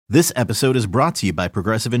This episode is brought to you by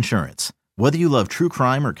Progressive Insurance. Whether you love true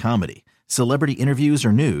crime or comedy, celebrity interviews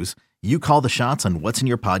or news, you call the shots on what's in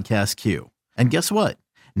your podcast queue. And guess what?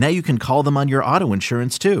 Now you can call them on your auto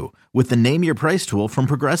insurance too with the Name Your Price tool from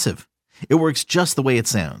Progressive. It works just the way it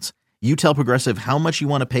sounds. You tell Progressive how much you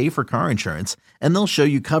want to pay for car insurance, and they'll show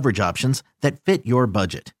you coverage options that fit your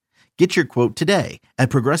budget. Get your quote today at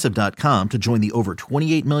Progressive.com to join the over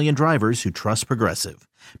 28 million drivers who trust Progressive.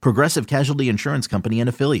 Progressive Casualty Insurance Company and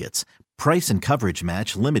Affiliates. Price and coverage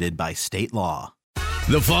match limited by state law.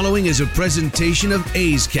 The following is a presentation of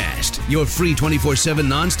A's Cast, your free 24/7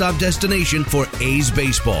 nonstop destination for A's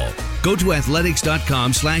baseball. Go to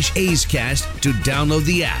athletics.com/A's Cast to download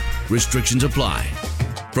the app. Restrictions apply.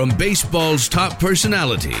 From baseball's top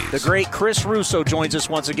personalities, the great Chris Russo joins us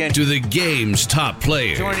once again, to the game's top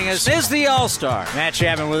players. Joining us is the All-Star, Matt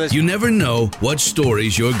Chapman with us. You never know what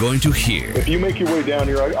stories you're going to hear. If you make your way down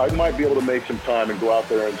here, I might be able to make some time and go out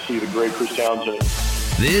there and see the great Chris Townsend.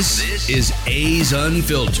 This is A's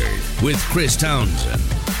Unfiltered with Chris Townsend.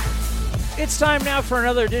 It's time now for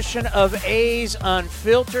another edition of A's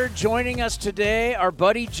Unfiltered. Joining us today, our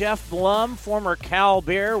buddy Jeff Blum, former Cal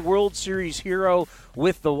Bear, World Series hero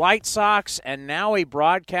with the White Sox, and now a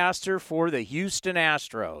broadcaster for the Houston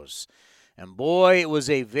Astros. And boy, it was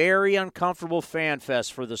a very uncomfortable fan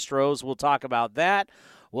fest for the Stros. We'll talk about that.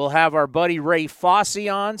 We'll have our buddy Ray Fosse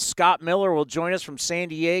on. Scott Miller will join us from San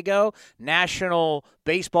Diego, national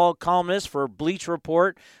baseball columnist for Bleach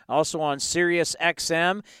Report, also on Sirius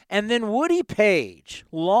XM. And then Woody Page,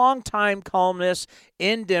 longtime columnist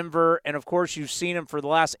in Denver. And, of course, you've seen him for the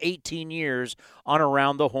last 18 years on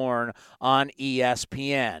Around the Horn on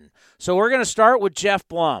ESPN. So we're going to start with Jeff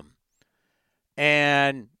Blum.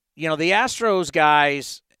 And, you know, the Astros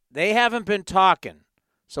guys, they haven't been talking.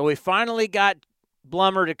 So we finally got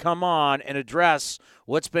Blummer to come on and address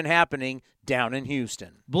what's been happening down in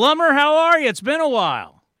Houston. Blummer, how are you? It's been a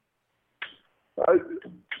while.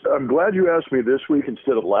 I'm glad you asked me this week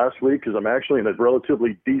instead of last week because I'm actually in a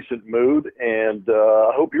relatively decent mood, and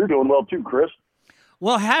I hope you're doing well too, Chris.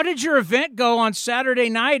 Well, how did your event go on Saturday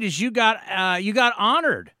night as you got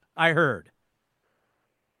honored, I heard?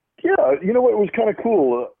 Yeah, you know what, it was kind of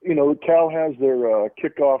cool. Cal has their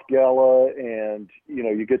kickoff gala, and,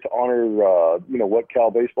 you get to honor, what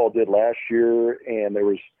Cal baseball did last year. And there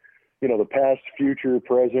was, the past, future,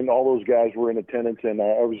 present, all those guys were in attendance. And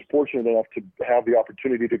I was fortunate enough to have the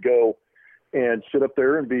opportunity to go and sit up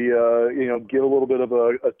there and be, give a little bit of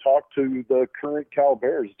a talk to the current Cal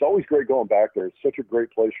Bears. It's always great going back there. It's such a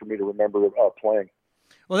great place for me to remember playing.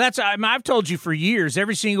 Well, I've told you for years,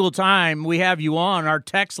 every single time we have you on, our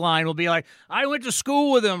text line will be like, I went to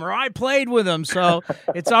school with him or I played with him. So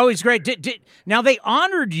it's always great. Now, they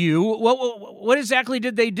honored you. What exactly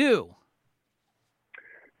did they do?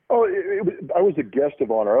 Oh, I was a guest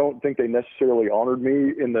of honor. I don't think they necessarily honored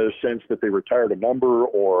me in the sense that they retired a number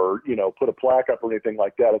or, put a plaque up or anything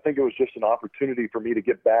like that. I think it was just an opportunity for me to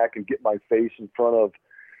get back and get my face in front of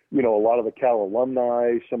a lot of the Cal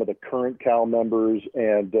alumni, some of the current Cal members,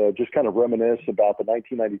 and just kind of reminisce about the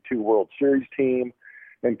 1992 World Series team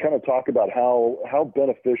and kind of talk about how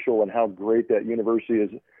beneficial and how great that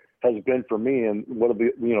university has been for me and what are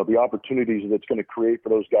the opportunities that it's going to create for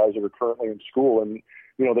those guys that are currently in school. And,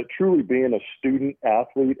 that truly being a student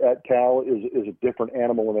athlete at Cal is a different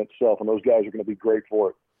animal in itself, and those guys are going to be great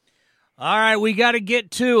for it. All right, we got to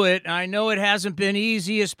get to it. I know it hasn't been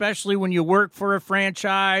easy, especially when you work for a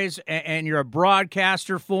franchise and you're a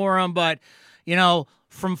broadcaster for them. But,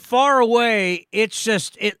 from far away, it's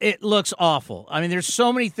just it looks awful. I mean, there's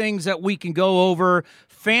so many things that we can go over.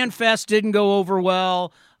 FanFest didn't go over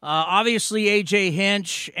well. Obviously, A.J.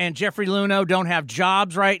 Hinch and Jeffrey Luhnow don't have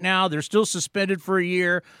jobs right now. They're still suspended for a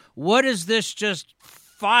year. What has this just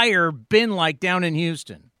fire been like down in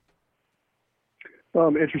Houston?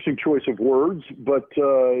 Interesting choice of words, but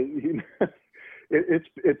it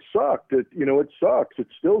sucked. It sucks. It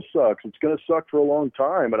still sucks. It's going to suck for a long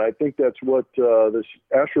time, and I think that's what this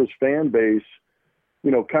Astros fan base,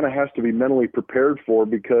 kind of has to be mentally prepared for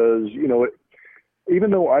because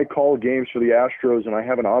even though I call games for the Astros and I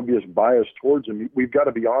have an obvious bias towards them, we've got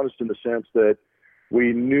to be honest in the sense that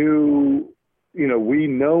we know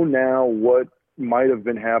now what might have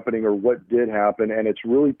been happening or what did happen, and it's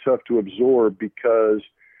really tough to absorb because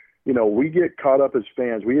we get caught up as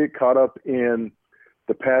fans, we get caught up in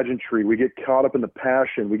the pageantry, we get caught up in the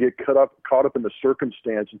passion, we get caught up in the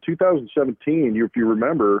circumstance. In 2017, if you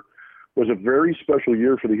remember, was a very special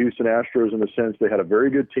year for the Houston Astros in the sense they had a very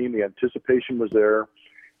good team, the anticipation was there,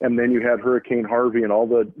 and then you had Hurricane Harvey and all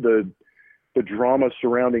the drama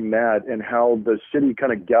surrounding that and how the city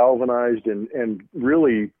kind of galvanized and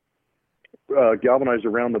really galvanized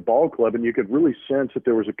around the ball club, and you could really sense that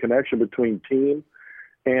there was a connection between team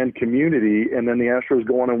and community, and then the Astros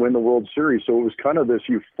go on and win the World Series. So it was kind of this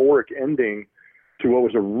euphoric ending to what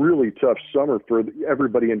was a really tough summer for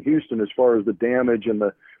everybody in Houston as far as the damage and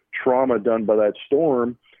the trauma done by that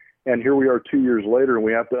storm. And here we are 2 years later, and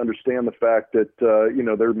we have to understand the fact that,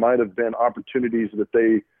 there might have been opportunities that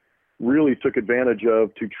they really took advantage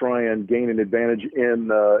of to try and gain an advantage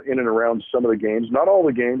in and around some of the games. Not all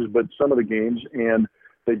the games, but some of the games. And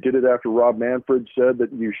they did it after Rob Manfred said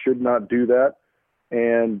that you should not do that.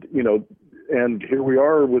 And, and here we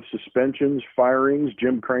are with suspensions, firings,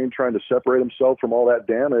 Jim Crane trying to separate himself from all that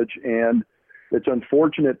damage. And it's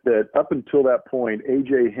unfortunate that up until that point,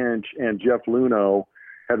 A.J. Hinch and Jeff Luhnow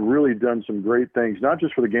had really done some great things, not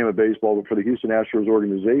just for the game of baseball, but for the Houston Astros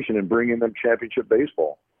organization and bringing them championship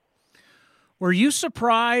baseball. Were you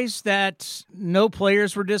surprised that no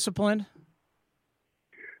players were disciplined?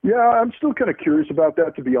 Yeah, I'm still kind of curious about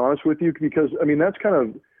that, to be honest with you, because, that's kind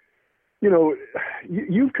of,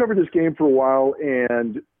 you've covered this game for a while,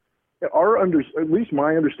 and at least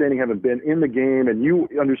my understanding, having been in the game, and you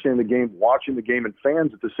understand the game, watching the game, and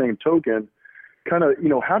fans at the same token, kind of,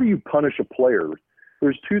 how do you punish a player?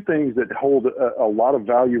 There's two things that hold a lot of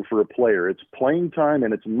value for a player. It's playing time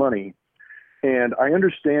and it's money. And I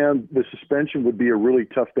understand the suspension would be a really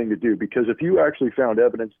tough thing to do, because if you actually found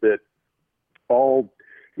evidence that all,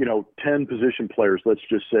 10 position players, let's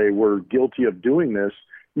just say, were guilty of doing this,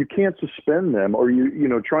 you can't suspend them, or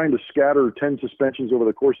trying to scatter 10 suspensions over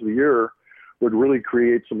the course of the year would really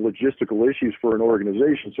create some logistical issues for an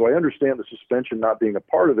organization. So I understand the suspension not being a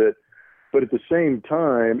part of it, but at the same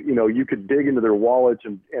time, you could dig into their wallets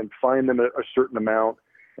and find them a certain amount.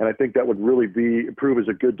 And I think that would really prove as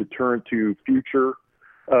a good deterrent to future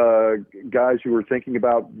guys who are thinking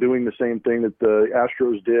about doing the same thing that the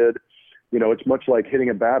Astros did. It's much like hitting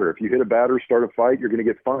a batter. If you hit a batter, start a fight, you're going to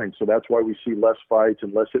get fined. So that's why we see less fights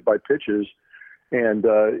and less hit by pitches and,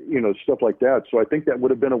 stuff like that. So I think that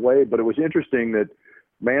would have been a way, but it was interesting that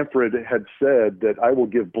Manfred had said that I will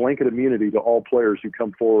give blanket immunity to all players who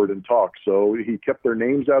come forward and talk. So he kept their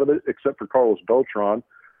names out of it, except for Carlos Beltran,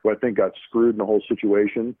 who I think got screwed in the whole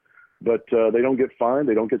situation. But they don't get fined,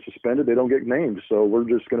 they don't get suspended, they don't get named. So we're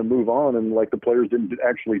just going to move on, and like the players didn't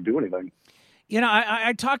actually do anything.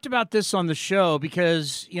 I talked about this on the show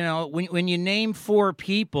because, when you name four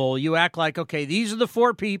people, you act like, okay, these are the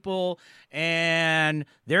four people and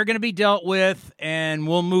they're going to be dealt with and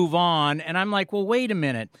we'll move on. And I'm like, well, wait a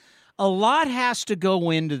minute. A lot has to go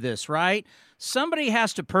into this, right? Somebody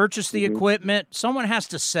has to purchase the equipment. Someone has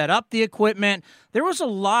to set up the equipment. There was a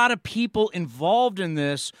lot of people involved in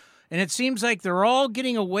this, and it seems like they're all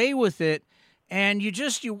getting away with it. And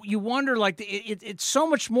you wonder, like, it's so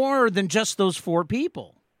much more than just those four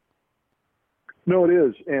people. No, it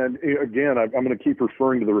is. And again, I'm going to keep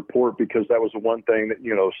referring to the report, because that was the one thing that,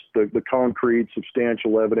 the concrete,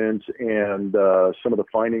 substantial evidence and some of the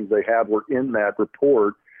findings they had were in that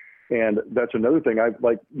report. And that's another thing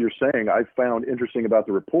like you're saying, I found interesting about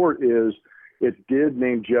the report is it did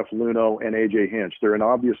name Jeff Luhnow and A.J. Hinch. They're in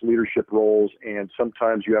obvious leadership roles, and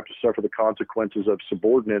sometimes you have to suffer the consequences of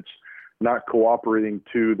subordinates not cooperating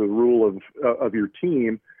to the rule of your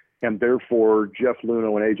team, and therefore Jeff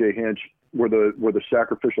Luhnow and A.J. Hinch were the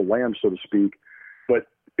sacrificial lambs, so to speak. But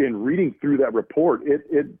in reading through that report,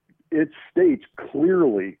 it states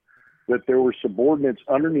clearly that there were subordinates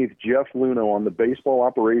underneath Jeff Luhnow on the baseball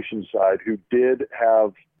operations side who did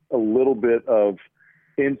have a little bit of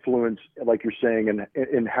influence, like you're saying,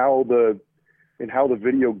 in how the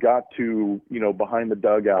video got to behind the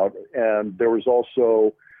dugout. And there was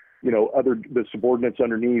also the subordinates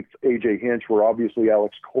underneath A.J. Hinch were obviously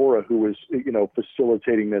Alex Cora, who was,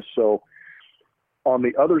 facilitating this. So on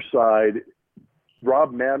the other side,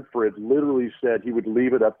 Rob Manfred literally said he would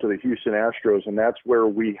leave it up to the Houston Astros, and that's where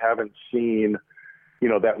we haven't seen,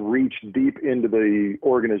 that reach deep into the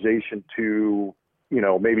organization to,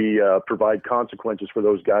 maybe provide consequences for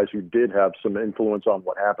those guys who did have some influence on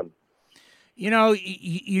what happened.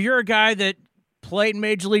 You're a guy that played in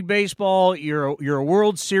Major League Baseball. You're a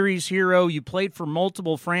World Series hero. You played for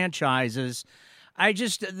multiple franchises.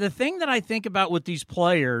 The thing that I think about with these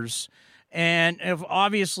players, and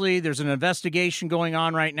obviously there's an investigation going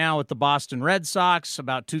on right now with the Boston Red Sox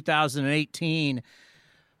about 2018.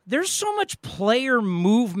 There's so much player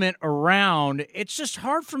movement around. It's just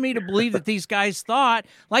hard for me to believe that these guys thought,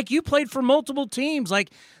 like you played for multiple teams, like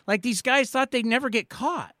these guys thought they'd never get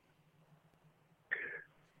caught.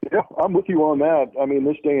 Yeah, I'm with you on that. I mean,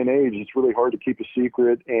 this day and age, it's really hard to keep a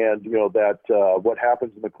secret, and that what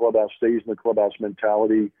happens in the clubhouse stays in the clubhouse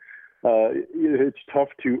mentality. it's tough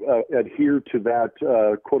to adhere to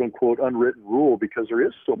that quote unquote unwritten rule because there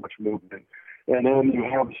is so much movement. And then you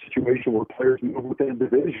have a situation where players move within a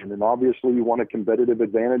division, and obviously you want a competitive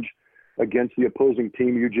advantage against the opposing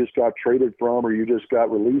team you just got traded from or you just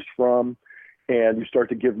got released from, and you start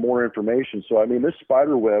to give more information. So, I mean, this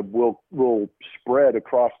spider web will spread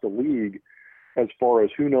across the league as far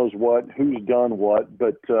as who knows what, who's done what.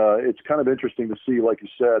 But it's kind of interesting to see, like you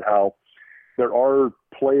said, how there are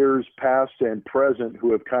players past and present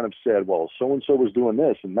who have kind of said, well, so-and-so was doing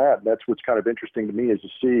this and that. That's what's kind of interesting to me is to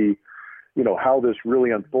see, you know, how this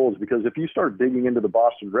really unfolds. Because if you start digging into the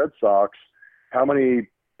Boston Red Sox, how many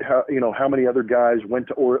other guys went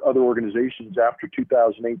to other organizations after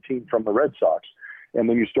 2018 from the Red Sox? And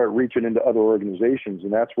then you start reaching into other organizations,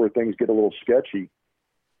 and that's where things get a little sketchy.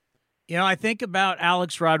 You know, I think about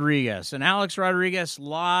Alex Rodriguez, and Alex Rodriguez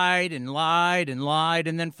lied and lied and lied,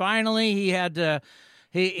 and then finally he had to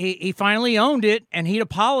he finally owned it, and he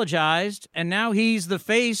apologized, and now he's the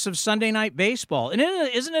face of Sunday Night Baseball. And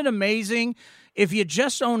isn't it amazing if you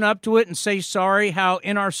just own up to it and say sorry, how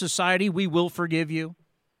in our society we will forgive you?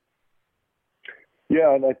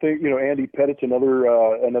 Yeah, and I think, you know, Andy Pettit's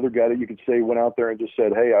another guy that you could say went out there and just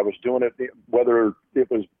said, hey, I was doing it, whether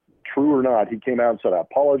it was true or not. He came out and said, I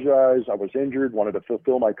apologize, I was injured, wanted to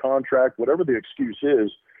fulfill my contract, whatever the excuse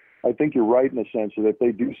is. I think you're right in the sense that if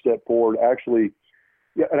they do step forward, actually,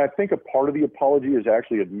 yeah, and I think a part of the apology is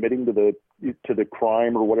actually admitting to the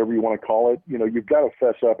crime or whatever you want to call it. You know, you've got to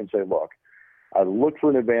fess up and say, look, I looked for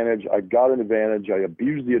an advantage, I got an advantage, I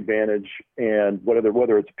abused the advantage, and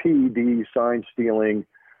whether it's PED, sign stealing,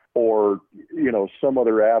 or, you know, some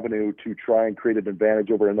other avenue to try and create an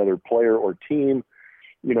advantage over another player or team,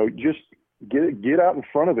 you know, just get out in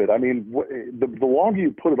front of it. I mean, the longer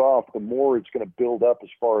you put it off, the more it's going to build up as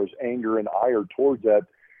far as anger and ire towards that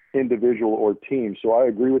individual or team. So I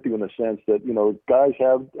agree with you in the sense that, you know, guys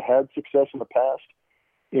have had success in the past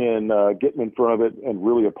in getting in front of it and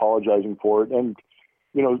really apologizing for it. And,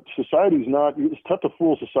 you know, it's tough to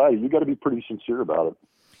fool society. You got to be pretty sincere about it.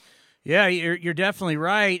 Yeah, you're definitely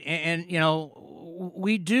right. And, you know,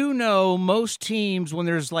 we do know most teams, when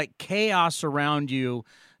there's like chaos around you,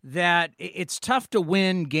 that it's tough to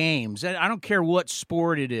win games. I don't care what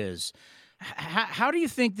sport it is. How do you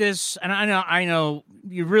think this, and I know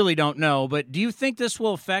you really don't know, but do you think this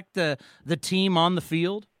will affect the team on the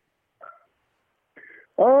field?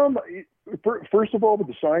 First of all, with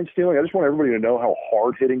the sign stealing, I just want everybody to know how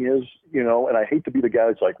hard hitting is, you know, and I hate to be the guy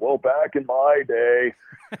that's like, well, back in my day,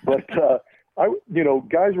 but,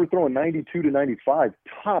 guys were throwing 92 to 95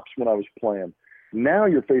 tops when I was playing. Now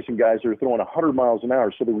you're facing guys that are throwing 100 miles an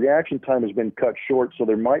hour. So the reaction time has been cut short. So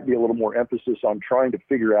there might be a little more emphasis on trying to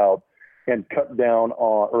figure out and cut down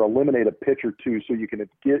or eliminate a pitch or two so you can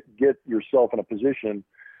get yourself in a position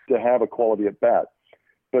to have a quality at bat.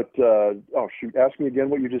 But, ask me again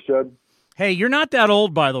what you just said. Hey, you're not that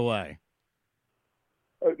old, by the way.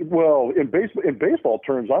 Well, in baseball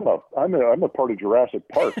terms, I'm a part of Jurassic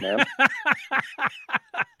Park, man.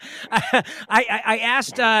 I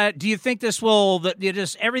asked, do you think this will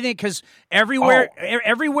just everything? Because everywhere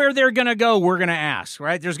they're going to go, we're going to ask,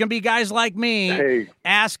 right? There's going to be guys like me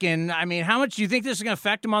asking. I mean, how much do you think this is going to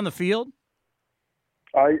affect them on the field?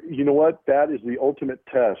 You know what? That is the ultimate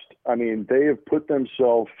test. I mean, they have put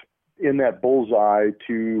themselves in that bullseye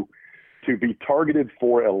to be targeted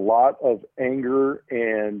for a lot of anger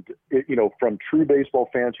and, from true baseball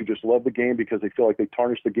fans who just love the game because they feel like they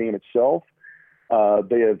tarnish the game itself.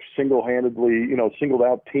 They have single-handedly, singled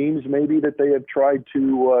out teams maybe that they have tried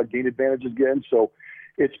to gain advantages against. So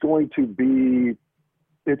it's going to be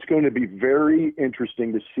very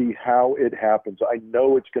interesting to see how it happens. I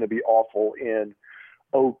know it's going to be awful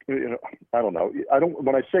I don't know.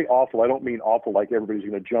 When I say awful, I don't mean awful like everybody's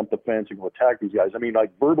going to jump the fence and go attack these guys. I mean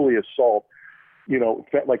like verbally assault,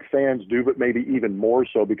 like fans do, but maybe even more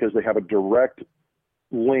so because they have a direct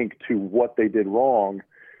link to what they did wrong.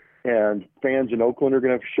 And fans in Oakland are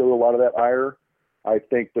going to show a lot of that ire. I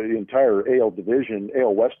think the entire AL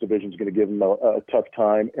West division is going to give them a tough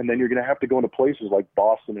time. And then you're going to have to go into places like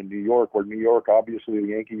Boston and New York, where New York, obviously the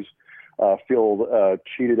Yankees feel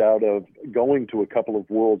cheated out of going to a couple of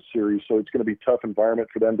World Series. So it's going to be a tough environment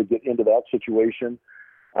for them to get into that situation.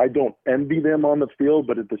 I don't envy them on the field,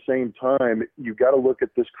 but at the same time, you've got to look at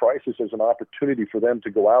this crisis as an opportunity for them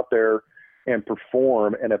to go out there and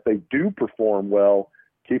perform. And if they do perform well,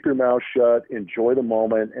 keep your mouth shut, enjoy the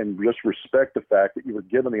moment, and just respect the fact that you were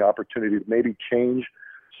given the opportunity to maybe change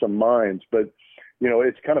some minds. But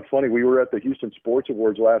it's kind of funny. We were at the Houston Sports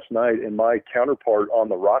Awards last night, and my counterpart on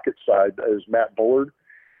the Rocket side is Matt Bullard.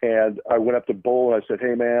 And I went up to Bull and I said,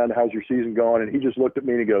 "Hey, man, how's your season going?" And he just looked at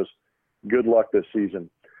me and he goes, good luck this season,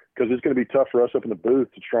 because it's going to be tough for us up in the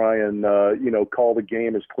booth to try and, call the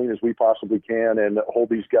game as clean as we possibly can and hold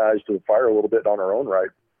these guys to the fire a little bit on our own right.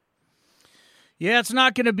 Yeah, it's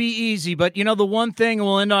not going to be easy, but, the one thing,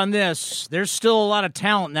 we'll end on this, there's still a lot of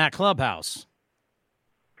talent in that clubhouse.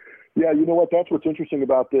 Yeah, you know what? That's what's interesting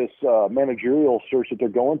about this managerial search that they're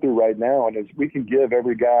going through right now. And as we can give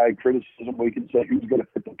every guy criticism, we can say who's going to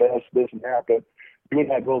fit the best, this and that. But you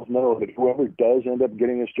and I both know that whoever does end up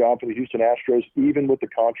getting this job for the Houston Astros, even with the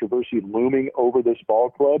controversy looming over this ball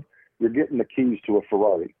club, you're getting the keys to a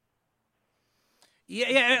Ferrari.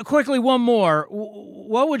 Yeah. Quickly, one more.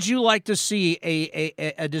 What would you like to see?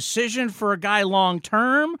 A decision for a guy long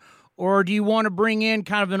term? Or do you want to bring in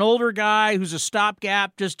kind of an older guy who's a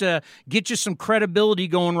stopgap just to get you some credibility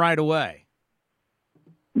going right away?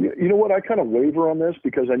 You know what? I kind of waver on this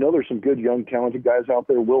because I know there's some good, young, talented guys out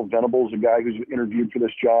there. Will Venable's a guy who's interviewed for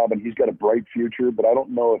this job, and he's got a bright future, but I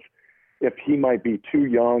don't know if he might be too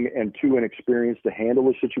young and too inexperienced to handle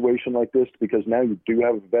a situation like this, because now you do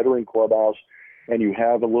have a veteran clubhouse and you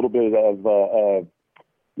have a little bit of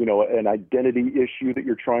an identity issue that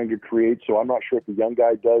you're trying to create. So I'm not sure if the young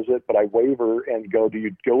guy does it, but I waver and go, do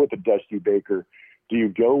you go with a Dusty Baker? Do you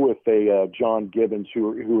go with a John Gibbons,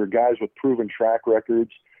 who are guys with proven track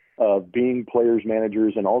records of being players,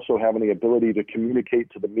 managers, and also having the ability to communicate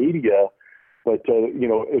to the media? But,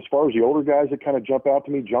 as far as the older guys that kind of jump out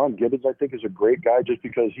to me, John Gibbons, I think, is a great guy just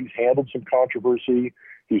because he's handled some controversy.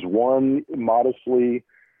 He's won modestly.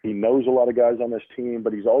 He knows a lot of guys on this team,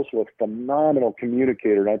 but he's also a phenomenal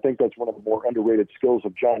communicator, and I think that's one of the more underrated skills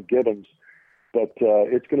of John Gibbons. But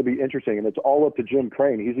it's going to be interesting, and it's all up to Jim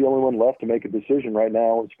Crane. He's the only one left to make a decision right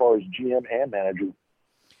now as far as GM and manager.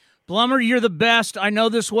 Blummer, you're the best. I know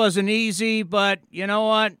this wasn't easy, but you know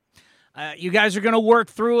what? You guys are going to work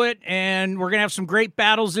through it, and we're going to have some great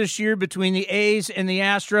battles this year between the A's and the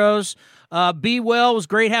Astros. Be well. It was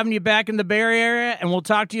great having you back in the Bay Area, and we'll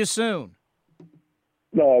talk to you soon.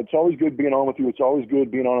 No, it's always good being on with you. It's always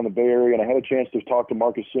good being on in the Bay Area. And I had a chance to talk to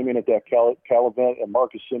Marcus Semien at that Cal event, and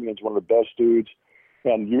Marcus Simeon's one of the best dudes.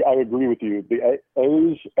 And I agree with you. The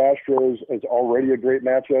A's Astros is already a great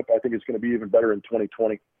matchup. I think it's going to be even better in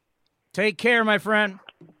 2020. Take care, my friend.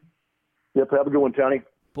 Yep, have a good one, Tony.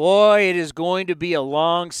 Boy, it is going to be a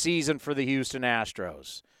long season for the Houston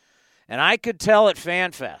Astros. And I could tell at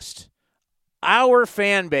FanFest, our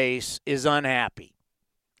fan base is unhappy.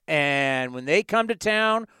 And when they come to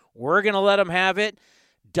town, we're going to let them have it.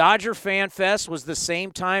 Dodger Fan Fest was the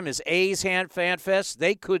same time as A's Fan Fest.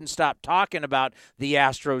 They couldn't stop talking about the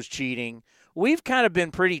Astros cheating. We've kind of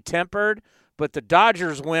been pretty tempered, but the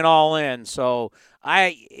Dodgers went all in. So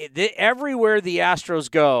everywhere the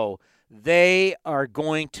Astros go, they are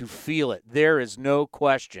going to feel it. There is no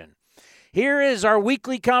question. Here is our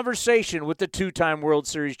weekly conversation with the two-time World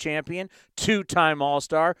Series champion, two-time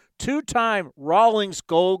All-Star, two-time Rawlings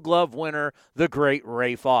Gold Glove winner, the great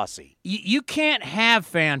Ray Fosse. You can't have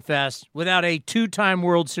FanFest without a two-time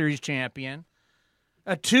World Series champion,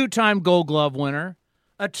 a two-time Gold Glove winner,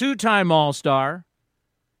 a two-time All-Star.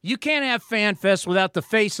 You can't have FanFest without the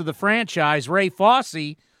face of the franchise, Ray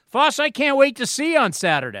Fosse. Fosse, I can't wait to see you on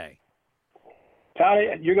Saturday.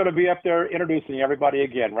 Tony, you're going to be up there introducing everybody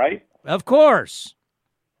again, right? Of course.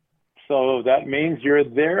 So that means you're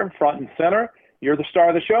there front and center. You're the star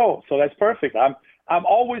of the show. So that's perfect. I'm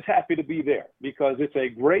always happy to be there because it's a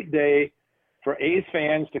great day for A's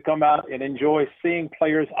fans to come out and enjoy seeing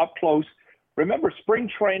players up close. Remember, spring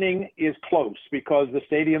training is close because the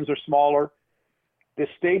stadiums are smaller. The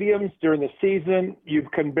stadiums during the season, you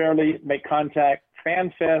can barely make contact.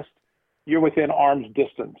 FanFest, you're within arm's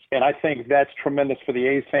distance. And I think that's tremendous for the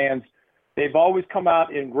A's fans. They've always come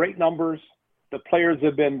out in great numbers. The players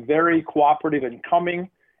have been very cooperative in coming.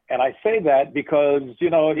 And I say that because,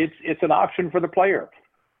 it's an option for the player,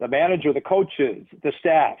 the manager, the coaches, the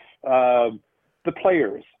staff, the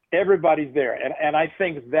players, everybody's there. And I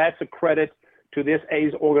think that's a credit to this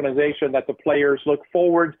A's organization that the players look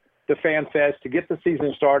forward to FanFest to get the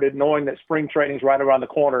season started, knowing that spring training is right around the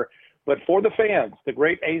corner. But for the fans, the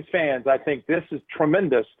great A's fans, I think this is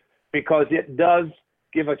tremendous because it does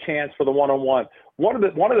give a chance for the one-on-one. One of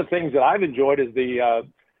the things that I've enjoyed is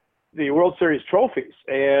the World Series trophies.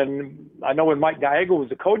 And I know when Mike Gallego was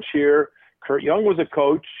the coach here, Kurt Young was a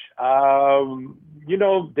coach.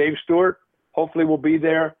 Dave Stewart hopefully will be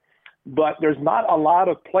there. But there's not a lot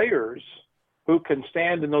of players who can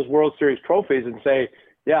stand in those World Series trophies and say,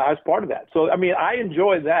 yeah, I was part of that. So, I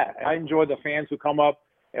enjoy that. I enjoy the fans who come up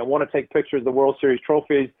and want to take pictures of the World Series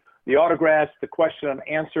trophies, the autographs, the question and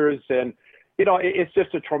answers. And, it's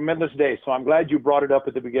just a tremendous day. So I'm glad you brought it up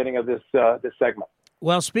at the beginning of this segment.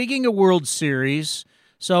 Well, speaking of World Series,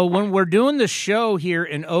 So when we're doing the show here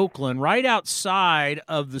in Oakland, right outside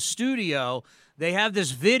of the studio, they have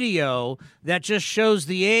this video that just shows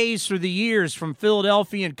the A's through the years from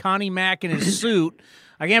Philadelphia and Connie Mack in his suit.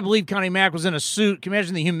 I can't believe Connie Mack was in a suit. Can you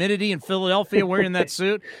imagine the humidity in Philadelphia wearing that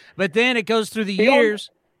suit? But then it goes through the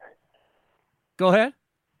years. Go ahead.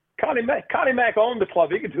 Connie Mack owned the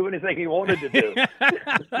club. He could do anything he wanted to do.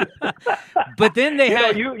 But then they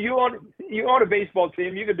had you own a baseball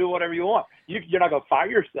team. You can do whatever you want. You're not going to fire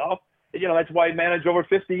yourself. That's why he managed over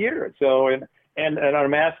 50 years. So and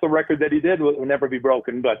amass the record that he did will never be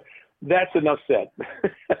broken. But that's enough said.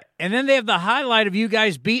 And then they have the highlight of you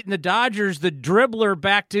guys beating the Dodgers, the dribbler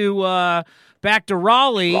back to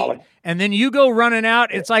Raleigh, and then you go running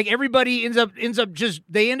out. It's like everybody ends up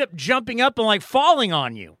they end up jumping up and like falling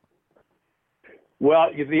on you.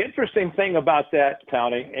 Well, the interesting thing about that,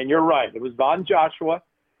 Tony, and you're right, it was Von Joshua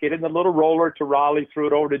getting the little roller to Raleigh, threw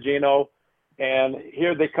it over to Gino, and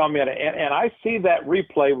here they come in. And I see that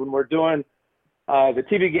replay when we're doing the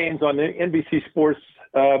TV games on the NBC Sports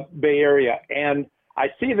Bay Area, and I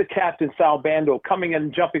see the captain, Sal Bando, coming in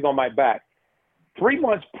and jumping on my back. 3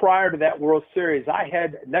 months prior to that World Series, I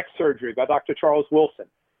had neck surgery by Dr. Charles Wilson.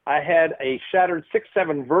 I had a shattered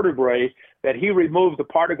 6-7 vertebrae that he removed the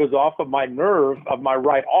particles off of my nerve of my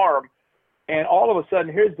right arm. And all of a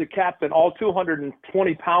sudden, here's the captain, all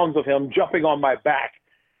 220 pounds of him jumping on my back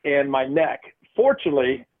and my neck.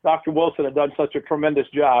 Fortunately, Dr. Wilson had done such a tremendous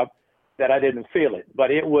job that I didn't feel it. But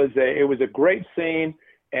it was a great scene.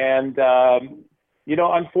 And,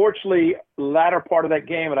 unfortunately, latter part of that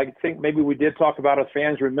game, and I think maybe we did talk about it,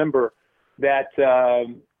 fans remember that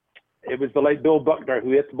it was the late Bill Buckner who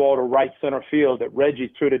hit the ball to right center field that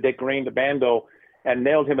Reggie threw to Dick Green to Bando and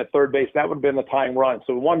nailed him at third base. That would have been the tying run.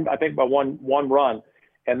 So I think by one run,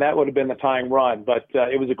 and that would have been the tying run. But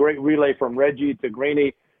it was a great relay from Reggie to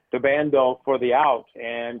Greeny to Bando for the out.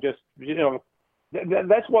 And just,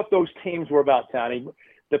 that's what those teams were about, Tony.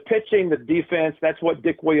 The pitching, the defense, that's what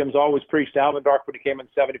Dick Williams always preached. Alvin Dark, when he came in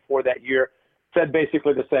 74 that year, said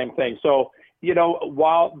basically the same thing. So,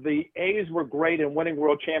 while the A's were great in winning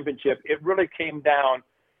world championship, it really came down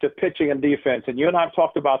to pitching and defense. And you and I have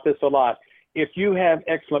talked about this a lot. If you have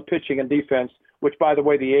excellent pitching and defense, which, by the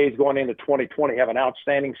way, the A's going into 2020 have an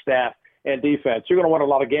outstanding staff and defense, you're going to win a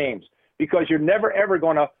lot of games because you're never, ever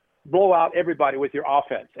going to blow out everybody with your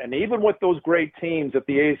offense. And even with those great teams that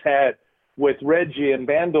the A's had with Reggie and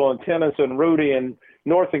Bando and Tennis and Rudy and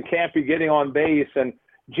North and Campy getting on base and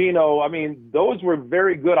Gino, those were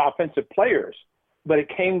very good offensive players, but it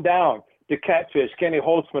came down to Catfish, Kenny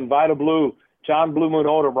Holtzman, Vida Blue, John Blue Moon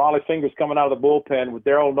Odom, Raleigh Fingers coming out of the bullpen with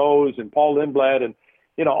Darryl Nose and Paul Lindblad and,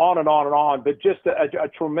 on and on and on, but just a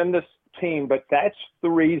tremendous team. But that's the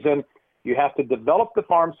reason you have to develop the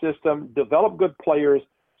farm system, develop good players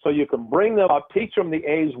so you can bring them up, teach them the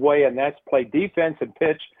A's way, and that's play defense and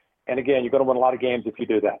pitch. And again, you're going to win a lot of games if you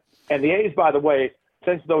do that. And the A's, by the way,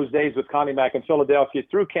 since those days with Connie Mack in Philadelphia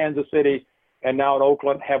through Kansas City and now in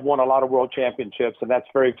Oakland, have won a lot of world championships, and that's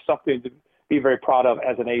something to be very proud of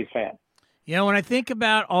as an A's fan. When I think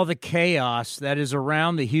about all the chaos that is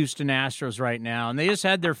around the Houston Astros right now, and they just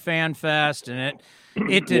had their Fan Fest, and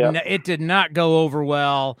it did not go over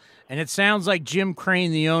well, and it sounds like Jim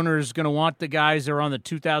Crane, the owner, is going to want the guys that are on the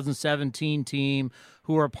 2017 team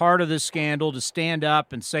who are part of this scandal to stand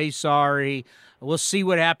up and say sorry. We'll see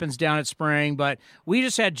what happens down at Spring. But we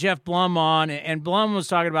just had Jeff Blum on, and Blum was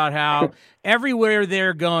talking about how everywhere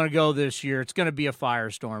they're going to go this year, it's going to be a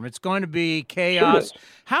firestorm. It's going to be chaos.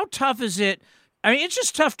 How tough is it? It's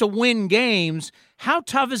just tough to win games. How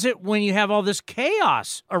tough is it when you have all this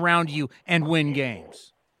chaos around you and win games?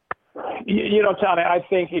 Tony, I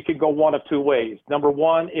think it could go one of two ways. Number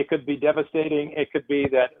one, it could be devastating. It could be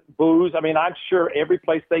that boos. I'm sure every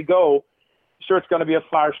place they go, sure it's going to be a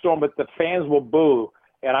firestorm, but the fans will boo.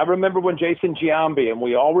 And I remember when Jason Giambi, and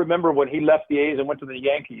we all remember when he left the A's and went to the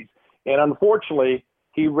Yankees. And unfortunately,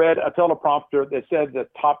 he read a teleprompter that said the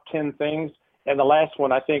top 10 things. And the last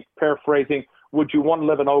one, I think, paraphrasing, would you want to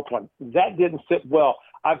live in Oakland? That didn't sit well.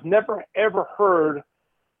 I've never, ever heard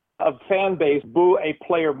of fan base boo a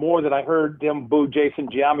player more than I heard them boo Jason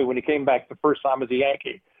Giambi when he came back the first time as a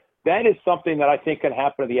Yankee. That is something that I think can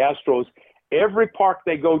happen to the Astros every park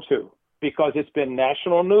they go to, because it's been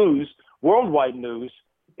national news, worldwide news,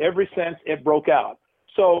 ever since it broke out.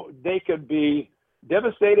 So they could be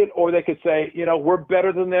devastated, or they could say, we're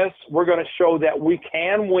better than this. We're going to show that we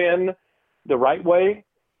can win the right way.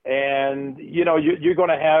 And, you're going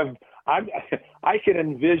to have I can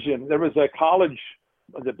envision there was a college –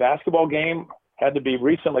 the basketball game had to be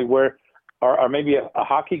recently where, or maybe a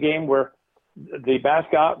hockey game where the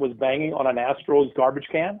mascot was banging on an Astros garbage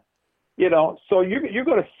can. So you're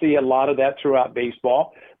going to see a lot of that throughout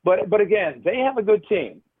baseball. But again, they have a good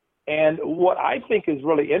team. And what I think is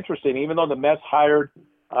really interesting, even though the Mets hired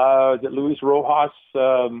Luis Rojas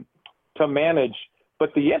to manage,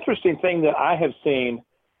 but the interesting thing that I have seen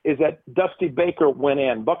is that Dusty Baker went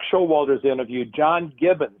in. Buck Showalter's interviewed. John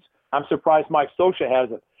Gibbons. I'm surprised Mike Scioscia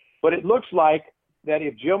hasn't. But it looks like that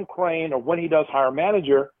if Jim Crane, or when he does hire a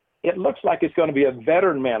manager, it looks like it's going to be a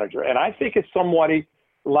veteran manager. And I think it's somebody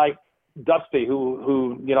like Dusty,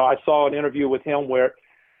 who I saw an interview with him where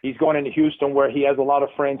he's going into Houston, where he has a lot of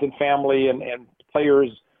friends and family and players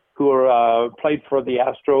who are played for the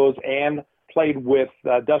Astros and played with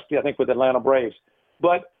Dusty, I think, with Atlanta Braves.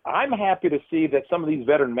 But I'm happy to see that some of these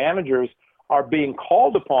veteran managers are being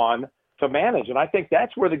called upon to manage, and I think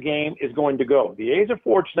that's where the game is going to go. The A's are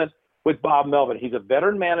fortunate with Bob Melvin. He's a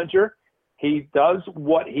veteran manager. He does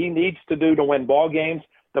what he needs to do to win ball games.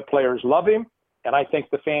 The players love him, and I think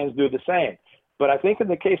the fans do the same. But I think in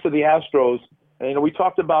the case of the Astros, we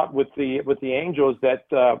talked about with the Angels that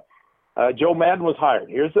Joe Maddon was hired.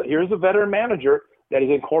 Here's a veteran manager that is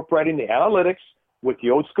incorporating the analytics with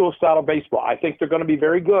the old school style of baseball. I think they're going to be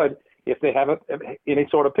very good if they have any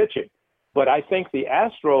sort of pitching. But I think the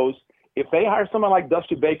Astros, if they hire someone like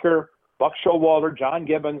Dusty Baker, Buck Showalter, John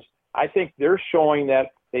Gibbons, I think they're showing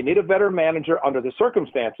that they need a veteran manager under the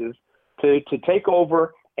circumstances to take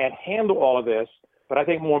over and handle all of this. But I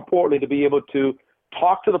think more importantly, to be able to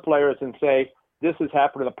talk to the players and say, this has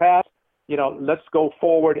happened in the past. Let's go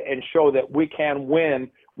forward and show that we can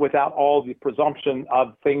win without all the presumption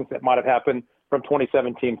of things that might have happened from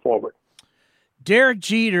 2017 forward. Derek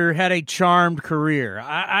Jeter had a charmed career.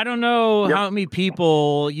 I don't know how many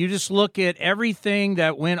people, you just look at everything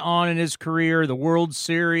that went on in his career, the World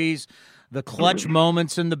Series, the clutch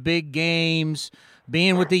moments in the big games,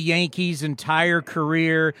 being with the Yankees' entire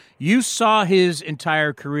career. You saw his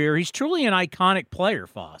entire career. He's truly an iconic player,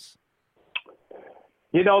 Foss.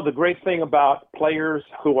 The great thing about players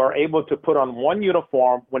who are able to put on one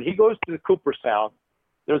uniform, when he goes to the Cooperstown,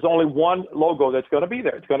 there's only one logo that's going to be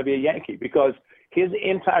there. It's going to be a Yankee, because his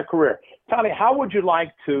entire career. Tony, how would you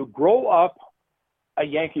like to grow up a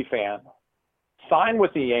Yankee fan, sign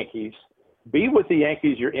with the Yankees, be with the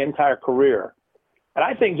Yankees your entire career? And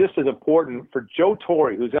I think just as important for Joe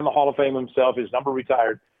Torre, who's in the Hall of Fame himself, his number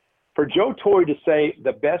retired, for Joe Torre to say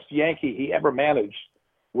the best Yankee he ever managed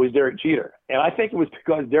was Derek Jeter. And I think it was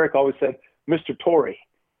because Derek always said, Mr. Torre.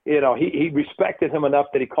 He respected him enough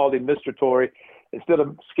that he called him Mr. Torre instead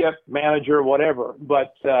of Skip, manager, whatever.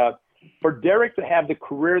 But for Derek to have the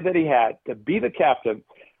career that he had, to be the captain,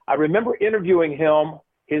 I remember interviewing him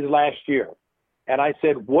his last year. And I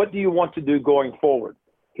said, what do you want to do going forward?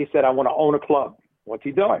 He said, I want to own a club. What's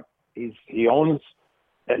he doing? He owns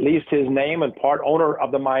at least his name and part owner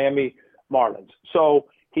of the Miami Marlins. So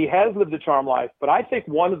he has lived a charmed life. But I think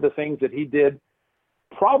one of the things that he did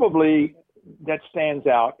probably that stands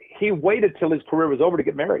out, he waited till his career was over to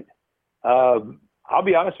get married. I'll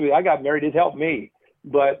be honest with you, I got married. It helped me.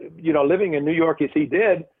 But, living in New York as he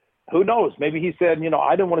did, who knows? Maybe he said,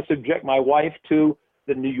 I didn't want to subject my wife to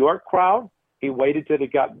the New York crowd. He waited till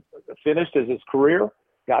it got finished as his career,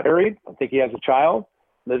 got married. I think he has a child,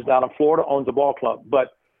 lives down in Florida, owns a ball club.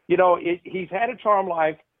 But, he's had a charmed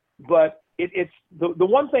life. But it's the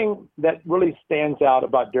one thing that really stands out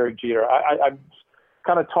about Derek Jeter. I'm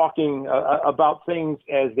kind of talking about things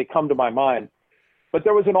as they come to my mind. But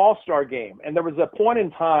there was an all-star game, and there was a point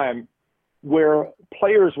in time where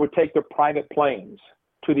players would take their private planes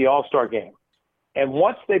to the all-star game. And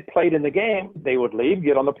once they played in the game, they would leave,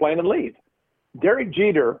 get on the plane, and leave. Derek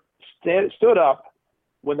Jeter stood up.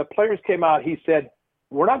 When the players came out, he said,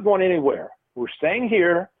 we're not going anywhere. We're staying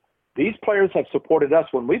here. These players have supported us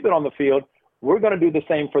when we've been on the field. We're going to do the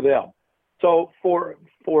same for them. So for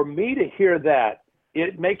me to hear that,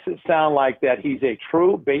 it makes it sound like that he's a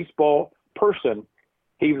true baseball person.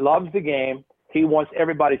 He loves the game. He wants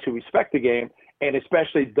everybody to respect the game, and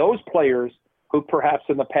especially those players who perhaps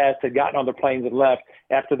in the past had gotten on their planes and left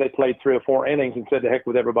after they played 3 or 4 innings and said, the heck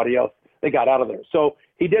with everybody else. They got out of there. So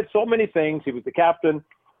he did so many things. He was the captain.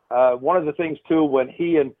 One of the things, too, when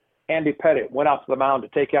he and Andy Pettitte went out to the mound to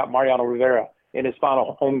take out Mariano Rivera in his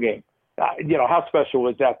final home game. How special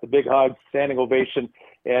was that? The big hug, standing ovation,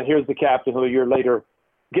 and here's the captain who a year later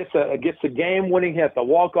gets a game-winning hit, the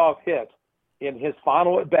walk-off hit in his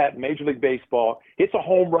final at-bat in Major League Baseball. Hits a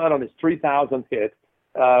home run on his 3,000th hit.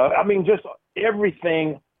 Just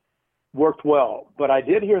everything worked well. But I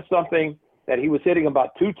did hear something that he was hitting about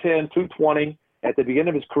 210, 220 at the beginning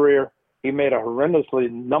of his career. He made a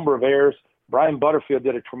horrendously number of errors. Brian Butterfield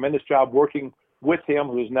did a tremendous job working with him,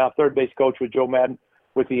 who's now third base coach with Joe Maddon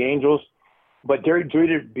with the Angels. But Derek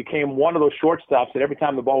Jeter became one of those shortstops that every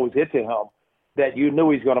time the ball was hit to him, that you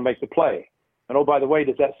knew he's going to make the play. And, oh, by the way,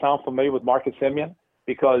 does that sound familiar with Marcus Semien?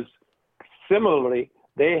 Because similarly,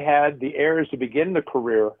 they had the errors to begin the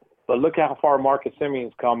career, but look how far Marcus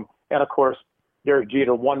Semien's come. And, of course, Derek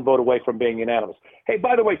Jeter, one vote away from being unanimous. Hey,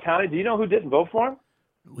 by the way, Tony, do you know who didn't vote for him?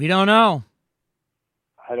 We don't know.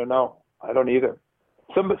 I don't know. I don't either.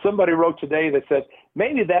 Somebody wrote today that said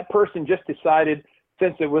maybe that person just decided,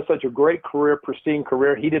 since it was such a great career, pristine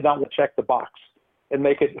career, he did not want to check the box and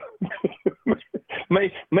make it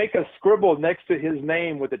make a scribble next to his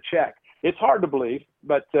name with a check. It's hard to believe,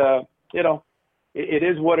 but it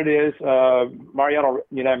is what it is. Mariano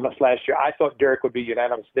unanimous last year. I thought Derek would be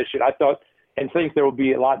unanimous this year. I thought and think there will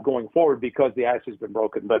be a lot going forward because the ice has been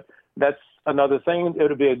broken. But that's another thing.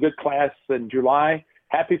 It'll be a good class in July.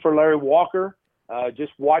 Happy for Larry Walker.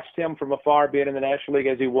 Just watched him from afar being in the National League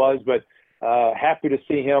as he was, but happy to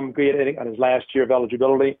see him get on his last year of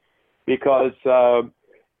eligibility because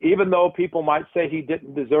even though people might say he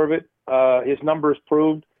didn't deserve it, his numbers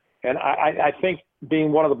proved. And I think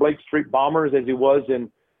being one of the Blake Street Bombers as he was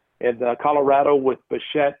in Colorado with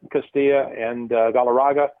Bichette, Castilla, and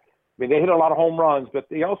Galarraga, I mean, they hit a lot of home runs, but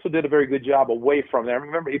they also did a very good job away from there.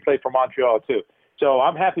 Remember, he played for Montreal, too. So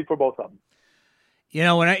I'm happy for both of them. You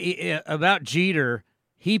know, about Jeter,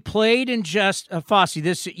 he played in just Fosse,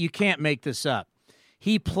 you can't make this up.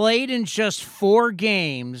 He played in just 4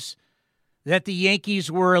 games that the Yankees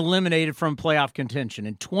were eliminated from playoff contention.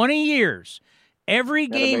 In 20 years, every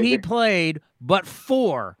game he played but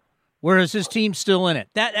 4, whereas his team's still in it.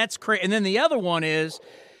 That's crazy. And then the other one is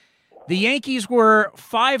the Yankees were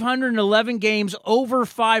 511 games over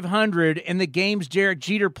 500 in the games Derek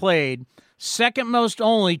Jeter played, second most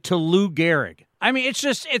only to Lou Gehrig. I mean, it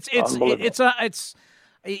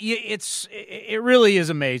really is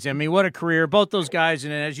amazing. I mean, what a career, both those guys,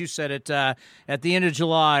 and as you said, at the end of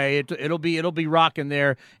July, it'll be rocking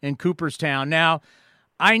there in Cooperstown. Now,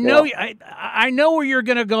 I know where you're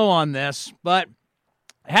going to go on this, but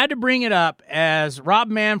I had to bring it up as Rob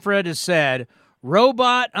Manfred has said.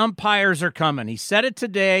 Robot umpires are coming. He said it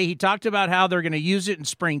today. He talked about how they're going to use it in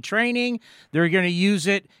spring training. They're going to use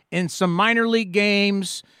it in some minor league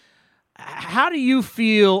games. How do you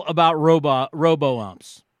feel about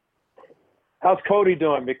robo-umps? How's Cody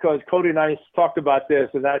doing? Because Cody and I talked about this,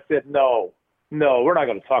 and I said, no, we're not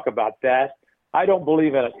going to talk about that. I don't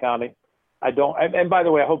believe in it, Connie. I don't. And by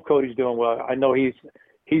the way, I hope Cody's doing well. I know he's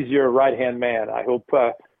your right-hand man. I hope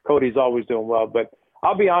Cody's always doing well. But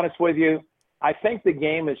I'll be honest with you. I think the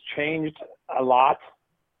game has changed a lot,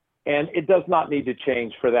 and it does not need to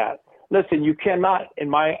change for that. Listen, you cannot, in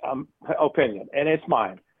my opinion, and it's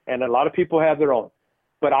mine, and a lot of people have their own,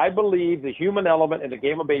 but I believe the human element in the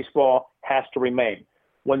game of baseball has to remain.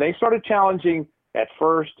 When they started challenging at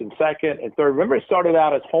first and second and third, remember it started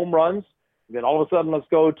out as home runs, then all of a sudden let's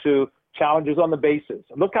go to challenges on the bases.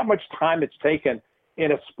 Look how much time it's taken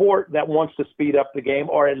in a sport that wants to speed up the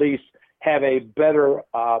game or at least have a better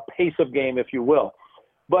pace of game, if you will.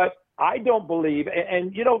 But I don't believe,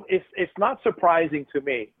 and it's not surprising to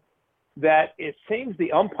me that it seems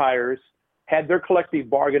the umpires had their collective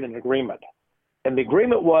bargaining agreement. And the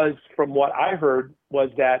agreement was, from what I heard,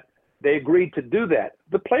 was that they agreed to do that.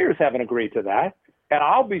 The players haven't agreed to that. And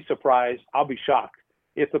I'll be surprised, I'll be shocked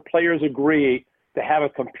if the players agree to have a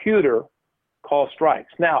computer call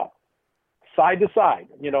strikes. Now, side to side,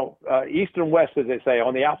 east and west, as they say,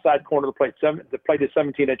 on the outside corner of the plate, the plate is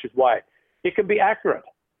 17 inches wide. It can be accurate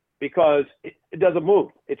because it doesn't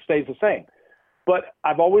move. It stays the same. But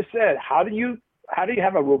I've always said, how do you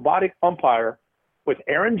have a robotic umpire with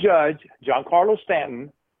Aaron Judge, Giancarlo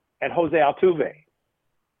Stanton, and Jose Altuve?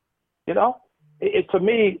 To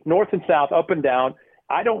me, north and south, up and down,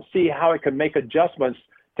 I don't see how it can make adjustments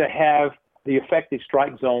to have the effective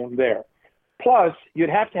strike zone there. Plus, you'd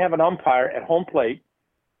have to have an umpire at home plate.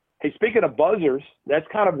 Hey, speaking of buzzers, that's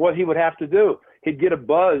kind of what he would have to do. He'd get a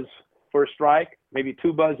buzz for a strike, maybe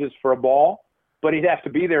 2 buzzes for a ball, but he'd have to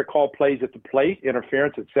be there, call plays at the plate,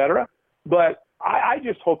 interference, etc. But I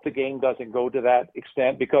just hope the game doesn't go to that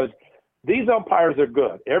extent because these umpires are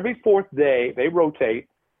good. Every 4th day, they rotate,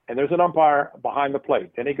 and there's an umpire behind the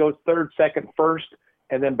plate. Then he goes 3rd, 2nd, 1st,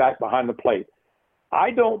 and then back behind the plate.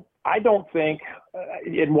 I don't think,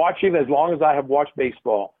 in watching as long as I have watched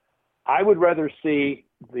baseball, I would rather see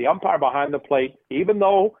the umpire behind the plate, even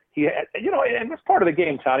though he had, and that's part of the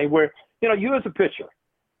game, Tony, where, you as a pitcher,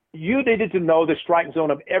 you needed to know the strike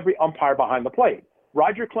zone of every umpire behind the plate.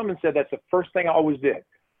 Roger Clemens said that's the first thing I always did.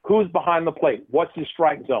 Who's behind the plate? What's his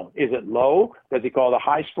strike zone? Is it low? Does he call it a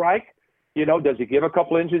high strike? Does he give a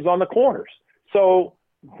couple inches on the corners? So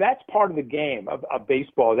that's part of the game of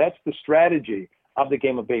baseball. That's the strategy of the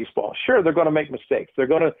game of baseball. Sure, they're going to make mistakes. They're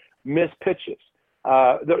going to miss pitches.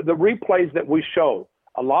 The replays that we show,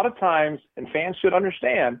 a lot of times, and fans should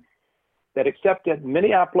understand that except at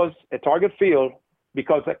Minneapolis at Target Field,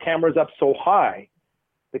 because that camera's up so high,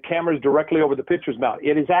 the camera's directly over the pitcher's mouth.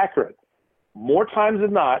 It is accurate. More times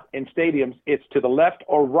than not, in stadiums, it's to the left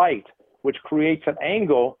or right, which creates an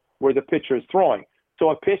angle where the pitcher is throwing. So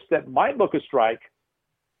a pitch that might look a strike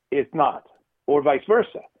is not, or vice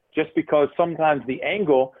versa, just because sometimes the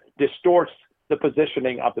angle distorts the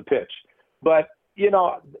positioning of the pitch. But,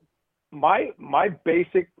 my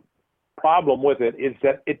basic problem with it is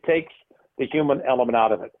that it takes the human element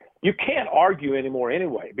out of it. You can't argue anymore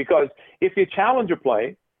anyway, because if you challenge a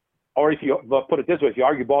play, or if you put it this way, if you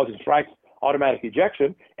argue balls and strikes, automatic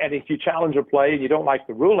ejection, and if you challenge a play and you don't like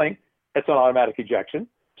the ruling, it's an automatic ejection.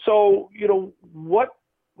 So,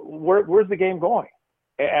 where's the game going?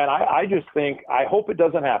 And I just think, I hope it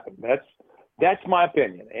doesn't happen. That's my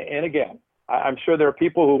opinion. And again, I'm sure there are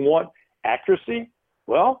people who want accuracy.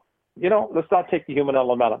 Well, let's not take the human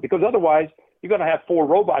element out, because otherwise you're going to have 4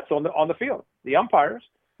 robots on the field. The umpires.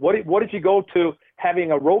 What if you go to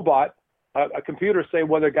having a robot, a computer say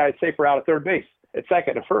whether a guy is safe or out at third base, at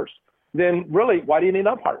second, at first? Then really, why do you need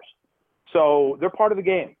umpires? So they're part of the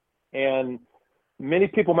game, and many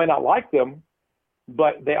people may not like them,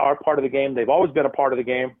 but they are part of the game. They've always been a part of the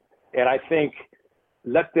game, and I think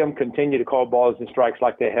let them continue to call balls and strikes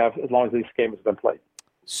like they have as long as this game has been played.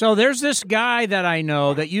 So there's this guy that I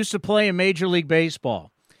know that used to play in Major League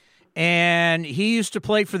Baseball, and he used to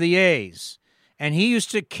play for the A's, and he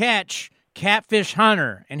used to catch Catfish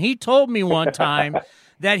Hunter, and he told me one time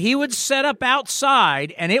that he would set up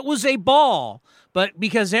outside, and it was a ball, but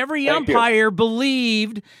because every umpire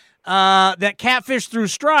believed that Catfish threw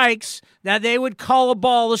strikes, that they would call a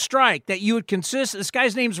ball a strike, that you would consist. This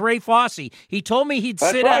guy's name's Ray Fosse. He told me he'd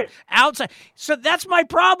sit up outside. So that's my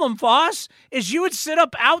problem, Foss, is you would sit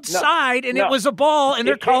up outside and it was a ball and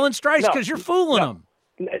they're calling strikes because you're fooling them.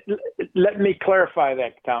 Let me clarify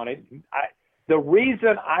that, Tony. The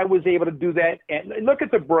reason I was able to do that, and look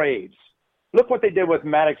at the Braves. Look what they did with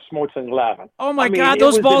Maddox, Smoltz, and Lavin. Oh my God,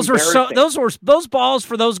 those balls were those balls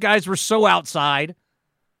for those guys were so outside.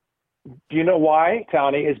 Do you know why,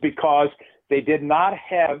 Tony? Is because they did not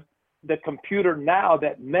have the computer now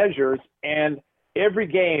that measures, and every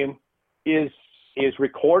game is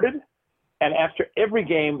recorded, and after every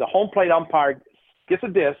game, the home plate umpire gets a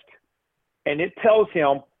disc, and it tells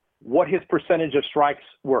him what his percentage of strikes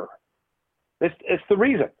were. It's the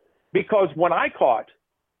reason. Because when I caught,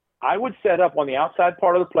 I would set up on the outside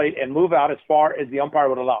part of the plate and move out as far as the umpire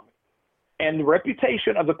would allow me. And the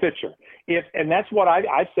reputation of the pitcher, and that's what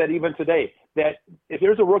I've said even today, that if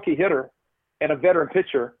there's a rookie hitter and a veteran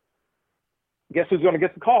pitcher, guess who's going to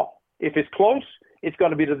get the call? If it's close, it's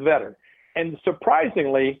going to be to the veteran. And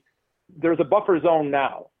surprisingly, there's a buffer zone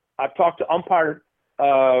now. I've talked to umpire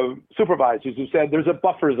supervisors who said there's a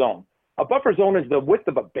buffer zone. A buffer zone is the width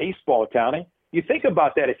of a baseball, Tony. You think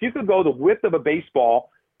about that. If you could go the width of a baseball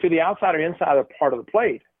to the outside or inside of part of the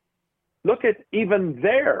plate, look at even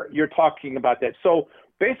there, you're talking about that. So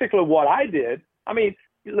basically what I did,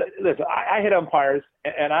 listen, I had umpires,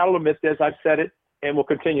 and I'll admit this, I've said it and will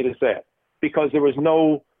continue to say it, because there was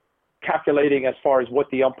no calculating as far as what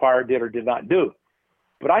the umpire did or did not do.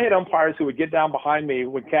 But I had umpires who would get down behind me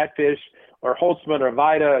when Catfish or Holtzman or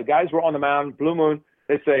Vida, guys were on the mound, Blue Moon,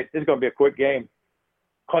 they'd say, this is going to be a quick game.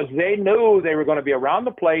 Because they knew they were going to be around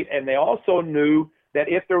the plate, and they also knew that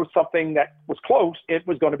if there was something that was close, it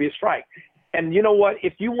was going to be a strike. And you know what?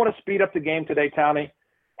 If you want to speed up the game today, Tony,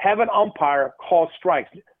 have an umpire call strikes.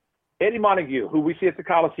 Eddie Montague, who we see at the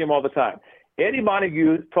Coliseum all the time. Eddie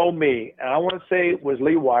Montague told me, and I want to say it was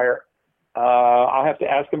Lee Wire, I'll have to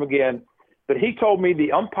ask him again, but he told me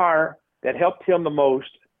the umpire that helped him the most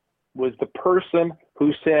was the person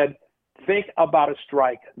who said, think about a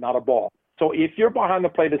strike, not a ball. So if you're behind the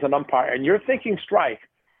plate as an umpire and you're thinking strike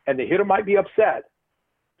and the hitter might be upset,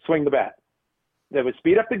 swing the bat. That would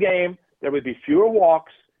speed up the game. There would be fewer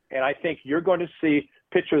walks, and I think you're going to see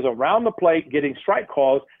pitchers around the plate getting strike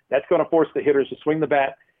calls. That's going to force the hitters to swing the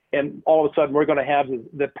bat, and all of a sudden we're going to have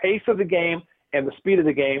the pace of the game and the speed of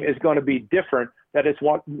the game is going to be different. That is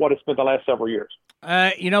what it's been the last several years.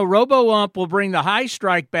 RoboUmp will bring the high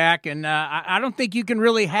strike back, and I don't think you can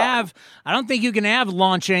really have. I don't think you can have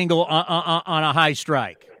launch angle on a high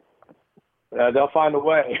strike. They'll find a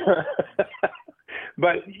way.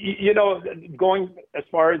 But, going as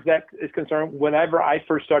far as that is concerned, whenever I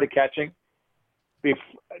first started catching,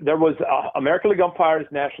 there was American League umpires,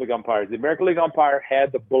 National League umpires. The American League umpire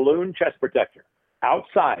had the balloon chest protector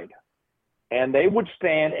outside, and they would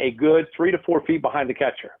stand a good 3 to 4 feet behind the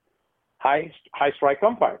catcher. High strike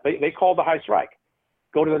umpire. They called the high strike.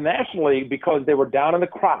 Go to the National League because they were down in the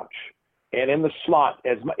crouch and in the slot,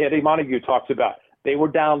 as Eddie Montague talks about. They were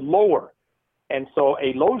down lower. And so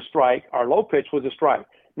a low strike or low pitch was a strike.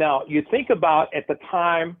 Now, you think about at the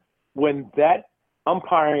time when that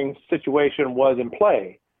umpiring situation was in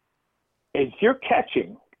play, if you're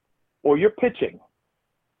catching or you're pitching,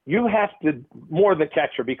 you have to more the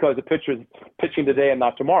catcher because the pitcher's pitching today and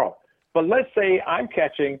not tomorrow. But let's say I'm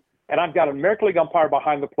catching and I've got an American League umpire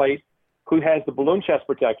behind the plate who has the balloon chest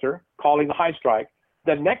protector calling the high strike.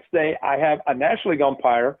 The next day I have a National League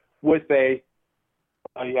umpire with a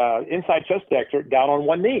inside chest protector down on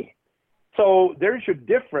one knee. So there's your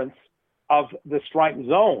difference of the strike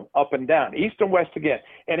zone up and down, east and west again.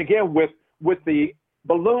 And again, with the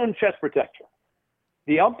balloon chest protector,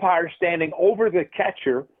 the umpire standing over the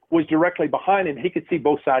catcher was directly behind him. He could see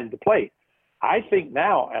both sides of the plate. I think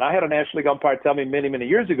now, and I had a National League umpire tell me many, many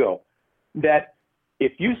years ago, that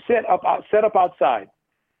if you set up outside,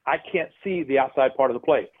 I can't see the outside part of the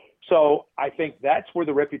plate. So I think that's where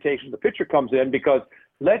the reputation of the pitcher comes in, because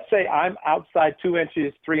let's say I'm outside 2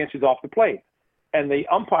 inches, 3 inches off the plate, and the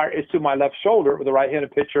umpire is to my left shoulder with a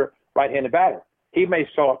right-handed pitcher, right-handed batter. He may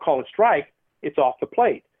call a strike. It's off the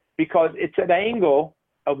plate because it's an angle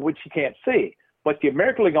of which he can't see. But the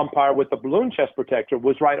American League umpire with the balloon chest protector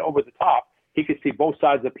was right over the top. He could see both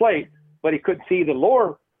sides of the plate, but he couldn't see the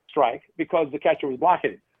lower strike because the catcher was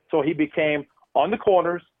blocking it. So he became on the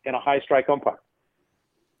corners and a high strike umpire.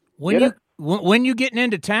 When you getting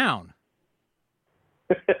into town?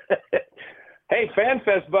 Hey, Fan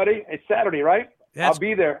Fest, buddy. It's Saturday, right? I'll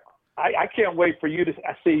be there. I can't wait for you to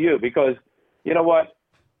see you, because you know what?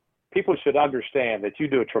 People should understand that you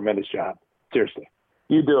do a tremendous job. Seriously.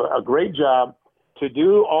 You do a great job to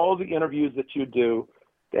do all the interviews that you do,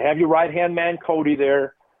 to have your right-hand man, Cody,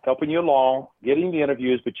 there helping you along, getting the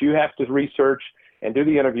interviews, but you have to research and do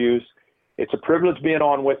the interviews. It's a privilege being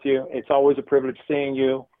on with you. It's always a privilege seeing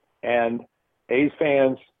you, and A's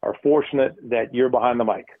fans are fortunate that you're behind the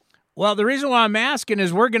mic. Well, the reason why I'm asking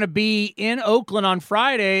is we're going to be in Oakland on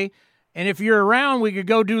Friday, and if you're around, we could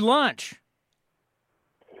go do lunch.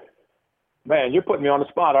 Man, you're putting me on the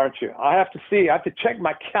spot, aren't you? I have to check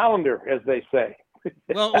my calendar, as they say.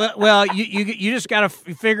 well, you just got to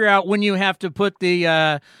figure out when you have to put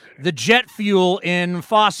the jet fuel in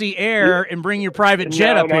Fosse Air and bring your private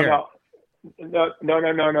jet up here. No.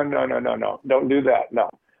 Don't do that. No.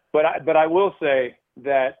 But I will say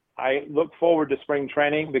that I look forward to spring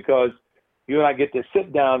training, because you and I get to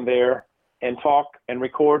sit down there and talk and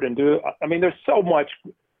record and do. I mean, there's so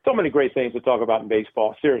many great things to talk about in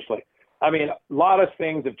baseball. Seriously. I mean, a lot of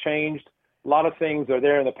things have changed. A lot of things are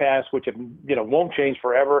there in the past which have, won't change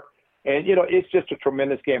forever. And, it's just a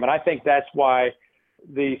tremendous game. And I think that's why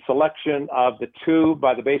the selection of the two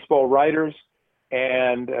by the baseball writers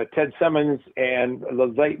and Ted Simmons and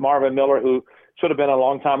the late Marvin Miller, who should have been a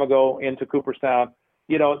long time ago, into Cooperstown,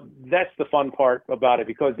 that's the fun part about it,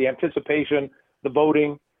 because the anticipation, the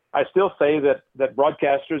voting. I still say that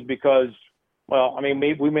broadcasters, because, well, I mean,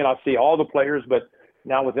 we may not see all the players, but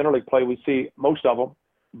now with interleague play, we see most of them.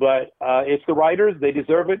 But it's the writers. They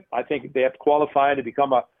deserve it. I think they have to qualify to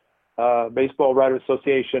become a Baseball Writers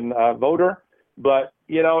Association voter. But,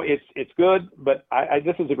 it's good. But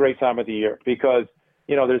this is a great time of the year, because,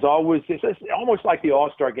 there's always – it's almost like the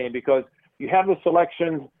All-Star game, because you have the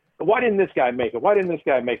selections. Why didn't this guy make it? Why didn't this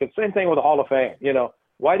guy make it? Same thing with the Hall of Fame.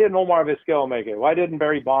 Why didn't Omar Vizquel make it? Why didn't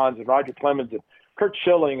Barry Bonds and Roger Clemens and Curt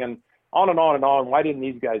Schilling and on and on and on? Why didn't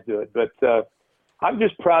these guys do it? But I'm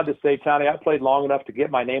just proud to say, Tony, I played long enough to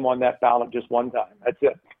get my name on that ballot just one time. That's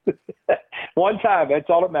it. One time. That's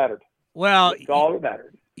all that mattered. Well, that's all that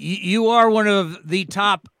mattered. You are one of the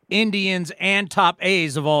top Indians and top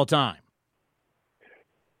A's of all time.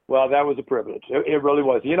 Well, that was a privilege. It really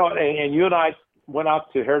was. And you and I went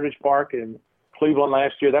out to Heritage Park in Cleveland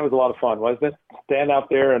last year. That was a lot of fun, wasn't it? Stand out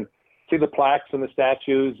there and see the plaques and the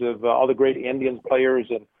statues of all the great Indians players.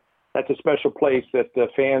 And that's a special place that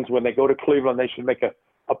fans, when they go to Cleveland, they should make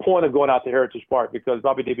a point of going out to Heritage Park, because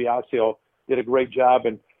Bobby DiBiasio did a great job.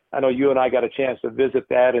 And I know you and I got a chance to visit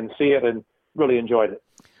that and see it and really enjoyed it.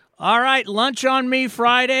 All right, lunch on me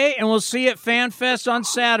Friday, and we'll see you at Fan Fest on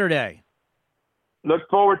Saturday. Look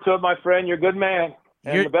forward to it, my friend. You're a good man.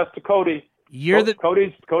 And the best to Cody.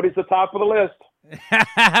 Cody's the top of the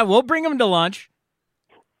list. We'll bring him to lunch.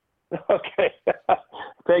 Okay.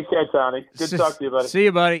 Take care, Tony. Good to talk to you, buddy. See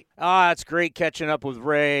you, buddy. It's great catching up with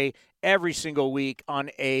Ray every single week on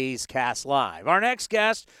A's Cast Live. Our next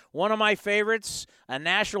guest, one of my favorites, a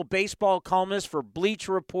national baseball columnist for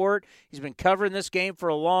Bleacher Report. He's been covering this game for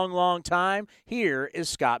a long, long time. Here is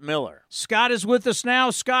Scott Miller. Scott is with us now.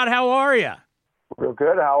 Scott, how are you? Real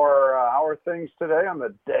good. How are things today on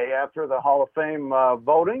the day after the Hall of Fame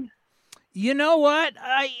voting? You know what?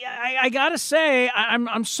 I gotta say,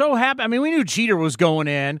 I'm so happy. I mean, we knew Jeter was going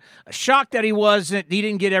in. Shocked that he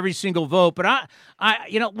didn't get every single vote. But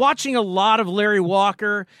I watching a lot of Larry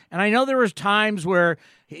Walker, and I know there was times where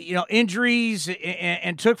injuries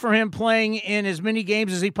and took from him playing in as many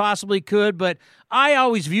games as he possibly could. But I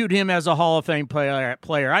always viewed him as a Hall of Fame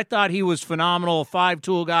player. I thought he was phenomenal, a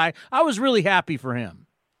five-tool guy. I was really happy for him.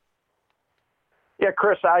 Yeah,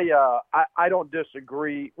 Chris, I don't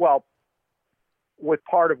disagree. Well, with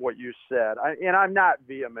part of what you said, and I'm not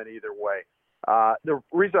vehement either way. The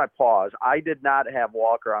reason I pause, I did not have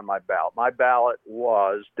Walker on my ballot. My ballot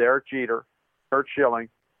was Derek Jeter, Curt Schilling,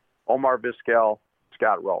 Omar Vizquel,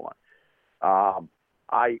 Scott Rowland.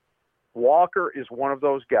 Walker is one of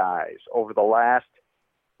those guys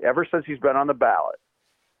ever since he's been on the ballot,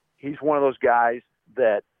 he's one of those guys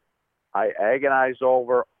that I agonize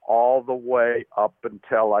over all the way up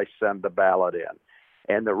until I send the ballot in.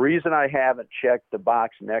 And the reason I haven't checked the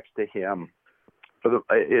box next to him for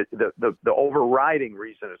the overriding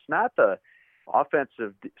reason, it's not the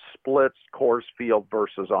offensive splits, Coors Field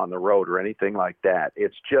versus on the road or anything like that.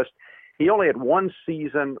 It's just he only had one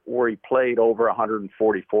season where he played over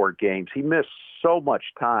 144 games. He missed so much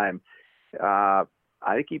time. I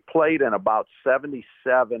think he played in about 77%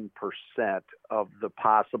 of the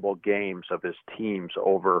possible games of his teams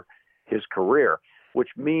over his career, which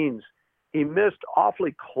means he missed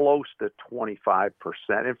awfully close to 25%.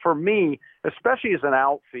 And for me, especially as an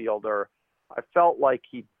outfielder, I felt like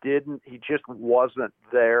he just wasn't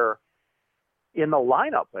there in the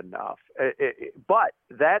lineup enough. But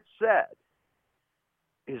that said,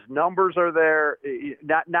 his numbers are there,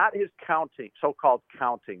 not his so-called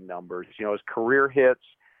counting numbers. His career hits,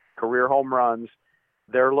 career home runs,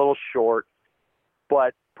 they're a little short,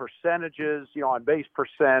 but percentages, on base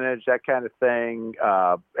percentage, that kind of thing,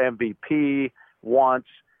 MVP once,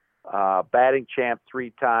 batting champ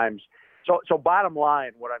 3 times. So bottom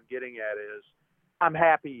line, what I'm getting at is I'm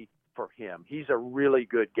happy for him. He's a really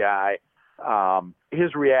good guy.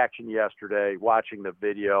 His reaction yesterday, watching the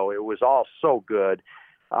video, it was all so good.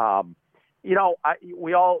 We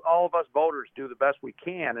all of us voters do the best we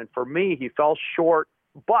can. And for me, he fell short,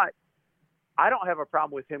 but I don't have a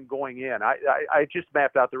problem with him going in. I just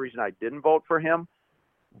mapped out the reason I didn't vote for him,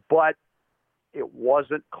 but it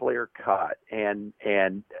wasn't clear cut. And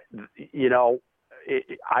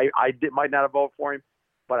might not have voted for him,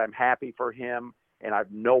 but I'm happy for him, and I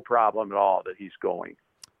have no problem at all that he's going.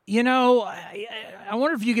 I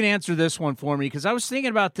wonder if you can answer this one for me, because I was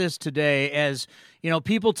thinking about this today as,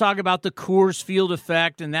 people talk about the Coors Field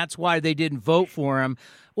effect, and that's why they didn't vote for him.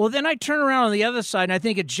 Well, then I turn around on the other side, and I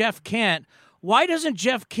think of Jeff Kent. Why doesn't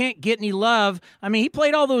Jeff Kent get any love? I mean, he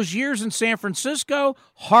played all those years in San Francisco,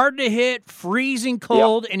 hard to hit, freezing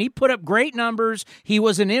cold, and he put up great numbers. He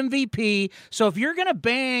was an MVP. So if you're going to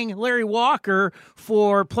bang Larry Walker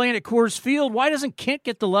for playing at Coors Field, why doesn't Kent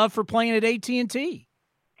get the love for playing at AT&T?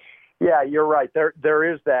 Yeah, you're right.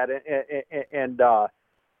 There is that. And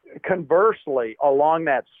conversely, along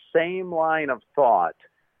that same line of thought,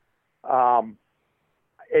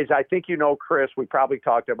 as I think Chris, we probably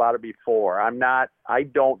talked about it before. I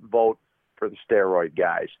don't vote for the steroid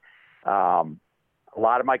guys. A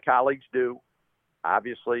lot of my colleagues do.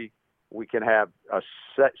 Obviously, we can have a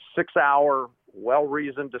 6-hour,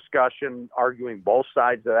 well-reasoned discussion arguing both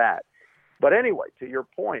sides of that. But anyway, to your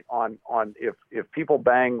point on if people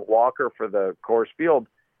bang Walker for the Coors Field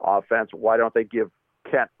offense, why don't they give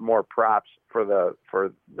Kent more props for the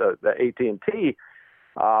AT&T?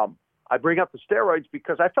 I bring up the steroids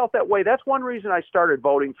because I felt that way. That's one reason I started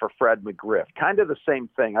voting for Fred McGriff. Kind of the same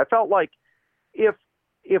thing. I felt like if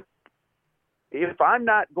I'm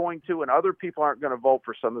not going to, and other people aren't going to vote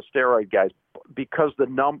for some of the steroid guys because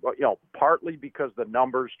partly because the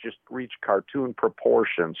numbers just reach cartoon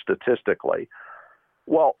proportions statistically.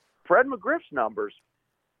 Well, Fred McGriff's numbers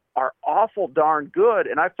are awful darn good,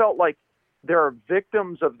 and I felt like there are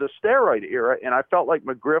victims of the steroid era, and I felt like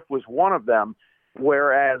McGriff was one of them,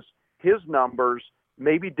 whereas his numbers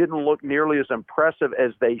maybe didn't look nearly as impressive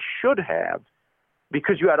as they should have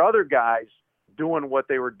because you had other guys doing what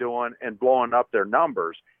they were doing and blowing up their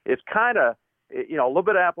numbers. It's kind of, a little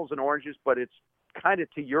bit of apples and oranges, but it's kind of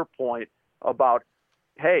to your point about,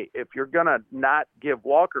 hey, if you're going to not give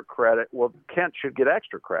Walker credit, well, Kent should get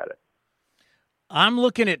extra credit. I'm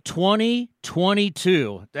looking at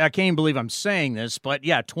 2022. I can't believe I'm saying this, but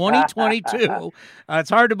yeah, 2022. It's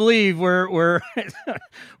hard to believe where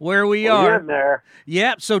we are. You're in there.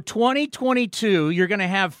 Yep. So 2022, you're going to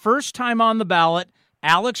have first time on the ballot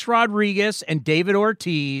Alex Rodriguez and David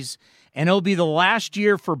Ortiz, and it'll be the last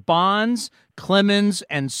year for Bonds, Clemens,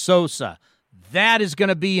 and Sosa. That is going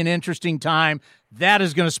to be an interesting time. That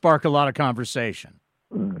is going to spark a lot of conversation.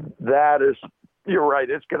 You're right.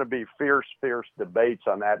 It's going to be fierce debates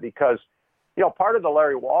on that because, part of the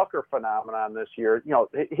Larry Walker phenomenon this year,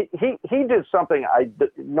 he did something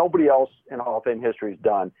nobody else in Hall of Fame history has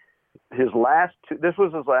done. This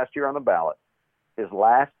was his last year on the ballot. His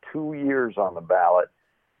last 2 years on the ballot,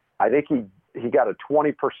 I think he got a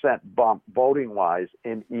 20% bump voting wise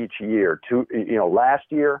in each year. Last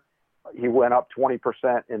year he went up 20%,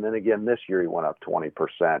 and then again this year he went up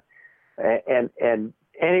 20%. And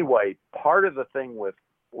anyway, part of the thing with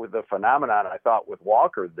the phenomenon I thought with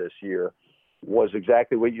Walker this year was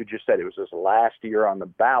exactly what you just said. It was his last year on the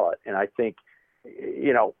ballot. And I think,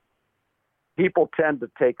 people tend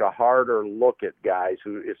to take a harder look at guys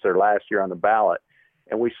who it's their last year on the ballot.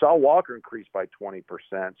 And we saw Walker increase by 20%.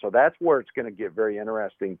 So that's where it's going to get very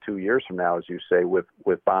interesting 2 years from now, as you say, with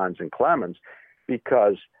Bonds and Clemens,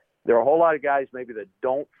 because there are a whole lot of guys maybe that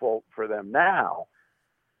don't vote for them now.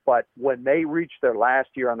 But when they reach their last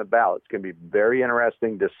year on the ballot, it's going to be very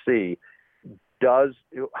interesting to see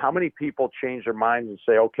how many people change their minds and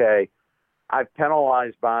say, okay, I've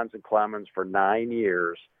penalized Bonds and Clemens for 9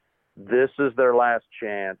 years. This is their last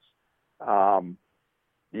chance. And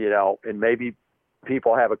maybe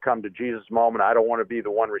people have a come to Jesus moment. I don't want to be the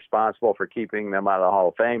one responsible for keeping them out of the Hall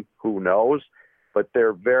of Fame. Who knows? But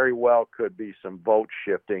there very well could be some vote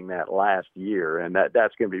shifting that last year, and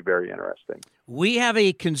that's going to be very interesting. We have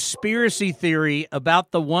a conspiracy theory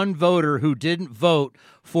about the one voter who didn't vote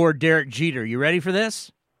for Derek Jeter. You ready for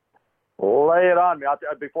this? Lay it on me.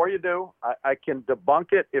 Before you do, I can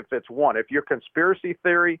debunk it if it's one. If your conspiracy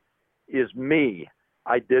theory is me,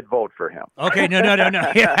 I did vote for him. Okay, no.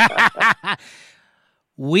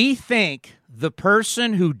 We think the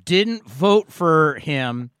person who didn't vote for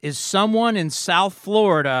him is someone in South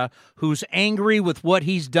Florida who's angry with what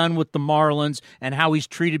he's done with the Marlins and how he's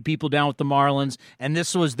treated people down with the Marlins, and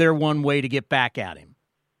this was their one way to get back at him.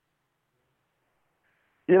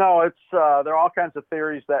 It's there are all kinds of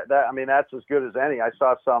theories that's as good as any. I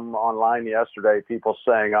saw some online yesterday, people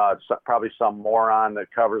saying it's probably some moron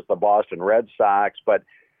that covers the Boston Red Sox. But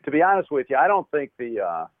to be honest with you, I don't think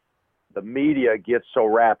the media gets so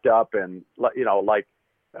wrapped up in,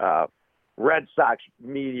 Red Sox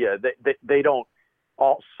media. They don't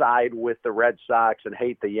all side with the Red Sox and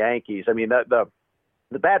hate the Yankees. I mean, the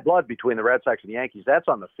bad blood between the Red Sox and the Yankees, that's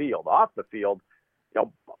on the field. Off the field,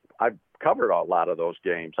 I've covered a lot of those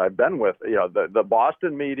games. I've been with, the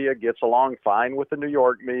Boston media gets along fine with the New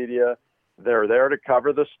York media. They're there to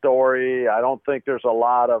cover the story. I don't think there's a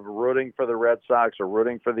lot of rooting for the Red Sox or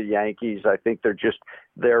rooting for the Yankees. I think they're just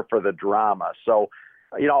there for the drama. So,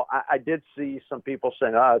 I did see some people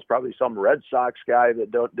saying, it's probably some Red Sox guy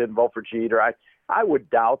that didn't vote for Jeter. I would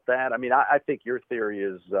doubt that. I mean, I think your theory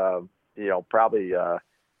is, probably,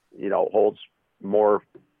 holds more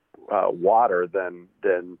water than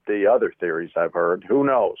the other theories I've heard. Who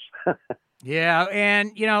knows? Yeah,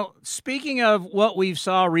 and, speaking of what we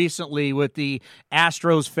saw recently with the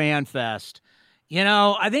Astros Fan Fest,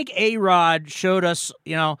 I think A-Rod showed us,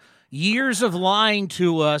 years of lying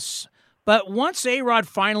to us, but once A-Rod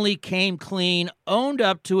finally came clean, owned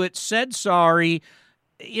up to it, said sorry,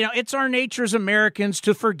 it's our nature as Americans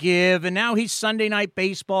to forgive, and now he's Sunday Night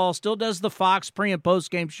Baseball, still does the Fox pre- and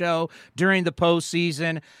post-game show during the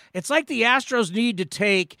postseason. It's like the Astros need to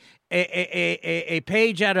take a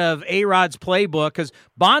page out of A-Rod's playbook, because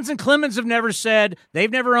Bonds and Clemens have never said, they've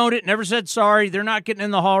never owned it, never said sorry, they're not getting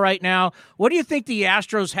in the Hall right now. What do you think the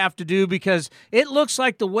Astros have to do? Because it looks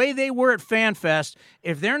like the way they were at FanFest,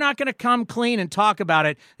 if they're not going to come clean and talk about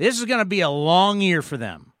it, this is going to be a long year for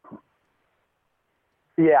them.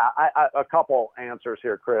 Yeah, a couple answers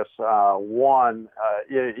here, Chris. One,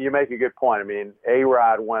 you make a good point. I mean,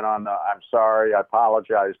 A-Rod went on the I'm sorry, I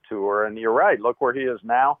apologize tour, and you're right. Look where he is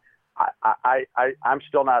now. I'm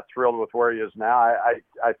still not thrilled with where he is now.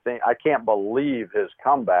 I think I can't believe his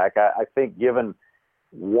comeback. I think given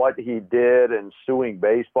what he did and suing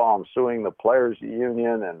baseball and suing the players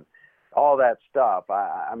union and all that stuff,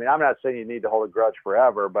 I mean, I'm not saying you need to hold a grudge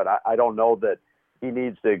forever, but I don't know that he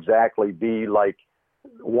needs to exactly be like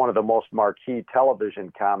one of the most marquee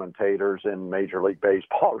television commentators in Major League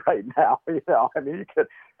Baseball right now. I mean, you could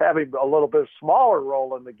have him a little bit smaller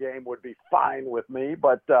role in the game would be fine with me,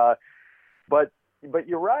 but but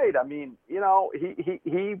you're right. I mean, he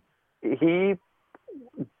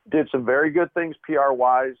did some very good things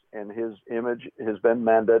PR-wise, and his image has been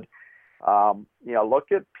mended.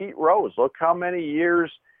 Look at Pete Rose. Look how many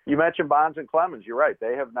years – you mentioned Bonds and Clemens. You're right.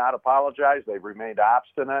 They have not apologized. They've remained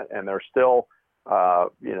obstinate, and they're still, on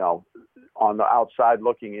the outside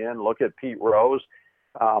looking in. Look at Pete Rose.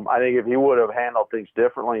 I think if he would have handled things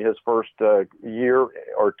differently his first year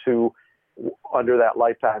or two under that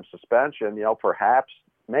lifetime suspension, perhaps,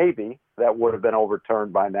 maybe that would have been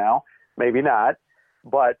overturned by now. Maybe not,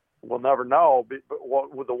 but we'll never know. But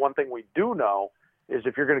the one thing we do know is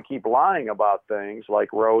if you're going to keep lying about things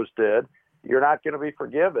like Rose did, you're not going to be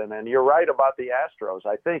forgiven. And you're right about the Astros.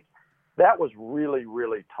 I think that was really,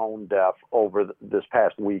 really tone deaf over this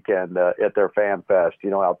past weekend at their Fan Fest,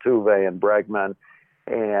 Altuve and Bregman.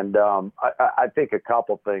 And I think a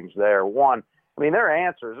couple things there. One, I mean, their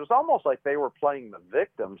answers, it was almost like they were playing the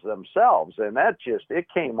victims themselves. And it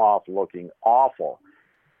came off looking awful.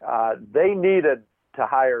 They needed to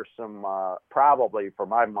hire some, probably for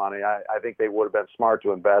my money, I think they would have been smart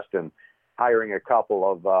to invest in hiring a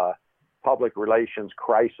couple of public relations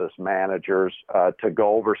crisis managers to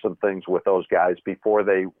go over some things with those guys before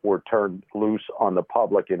they were turned loose on the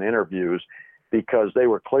public in interviews, because they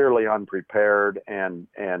were clearly unprepared and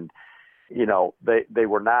they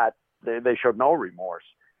were not, they showed no remorse.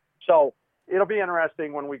 So it'll be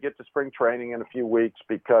interesting when we get to spring training in a few weeks,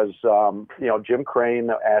 because, Jim Crane,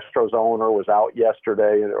 the Astros owner, was out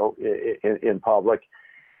yesterday in public,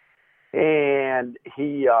 and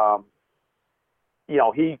he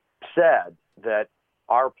said that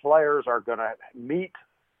our players are going to meet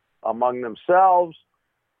among themselves,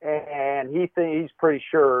 and he's pretty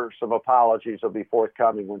sure some apologies will be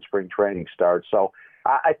forthcoming when spring training starts. So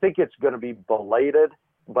I think it's going to be belated,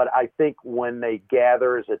 but I think when they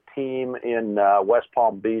gather as a team in West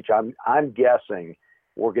Palm Beach, I'm guessing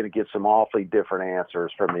we're going to get some awfully different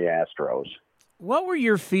answers from the Astros. What were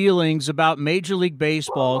your feelings about Major League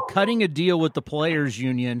Baseball cutting a deal with the Players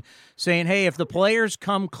Union, saying, hey, if the players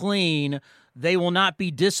come clean, they will not be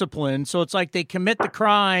disciplined? So it's like they commit the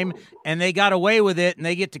crime and they got away with it and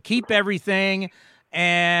they get to keep everything,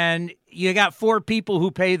 and you got 4 people who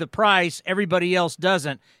pay the price, everybody else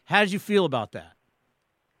doesn't. How did you feel about that?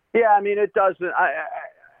 Yeah, I mean, it doesn't.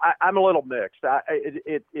 I'm a little mixed.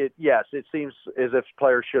 Yes, it seems as if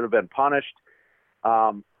players should have been punished.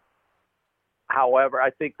 However,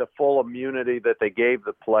 I think the full immunity that they gave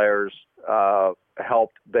the players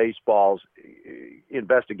helped baseball's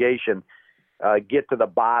investigation get to the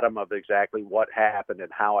bottom of exactly what happened and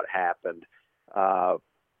how it happened,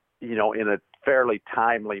 in a fairly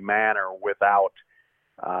timely manner without,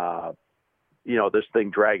 this thing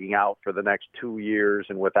dragging out for the next 2 years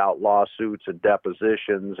and without lawsuits and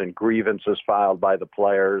depositions and grievances filed by the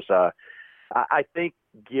players. I think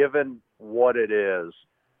given what it is,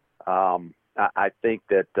 I think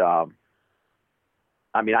that,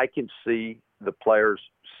 I can see the players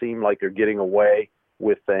seem like they're getting away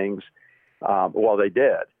with things. Well, they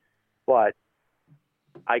did, but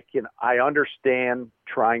I understand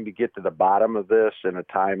trying to get to the bottom of this in a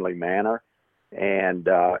timely manner and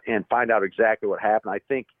find out exactly what happened. I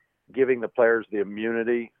think giving the players the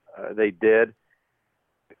immunity they did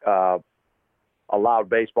allowed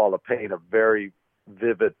baseball to paint a very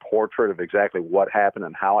vivid portrait of exactly what happened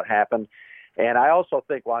and how it happened. And I also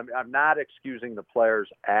think, I'm not excusing the players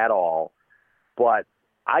at all, but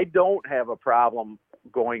I don't have a problem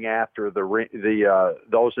going after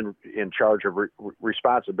those in charge of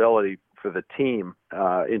responsibility for the team,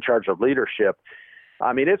 in charge of leadership.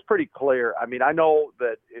 I mean, it's pretty clear. I mean, I know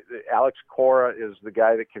that Alex Cora is the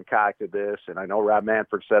guy that concocted this, and I know Rob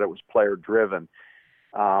Manfred said it was player-driven.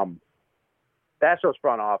 Astros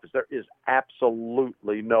front office, there is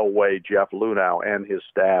absolutely no way Jeff Luhnow and his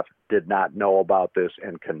staff did not know about this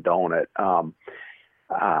and condone it.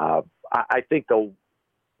 I think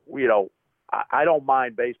I don't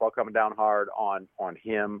mind baseball coming down hard on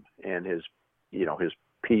him and his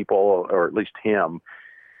people, or at least him,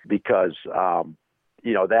 because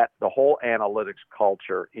that the whole analytics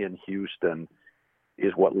culture in Houston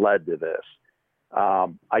is what led to this.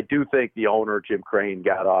 I do think the owner, Jim Crane,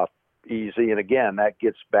 got off easy. And again, that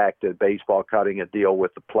gets back to baseball cutting a deal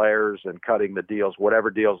with the players and cutting the deals, whatever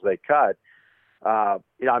deals they cut.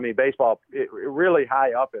 Baseball, really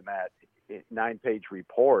high up in that 9-page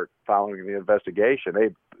report following the investigation, they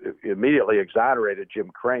immediately exonerated Jim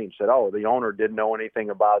Crane, said, oh, the owner didn't know anything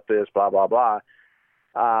about this, blah, blah, blah.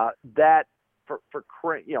 That for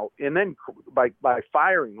Crane, and then by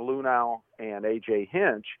firing Luhnow and A.J.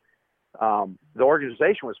 Hinch, the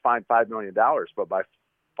organization was fined $5 million, but by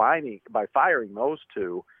firing those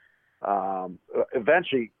two,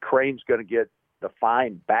 Eventually, Crane's going to get the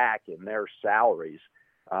fine back in their salaries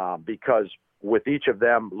because with each of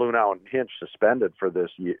them, Luhnow and Hinch suspended for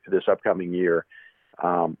this upcoming year,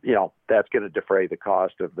 that's going to defray the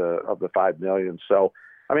cost of the $5 million. So,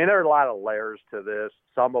 I mean, there are a lot of layers to this,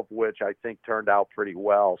 some of which I think turned out pretty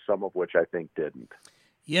well, some of which I think didn't.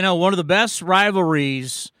 One of the best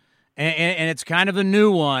rivalries, and it's kind of a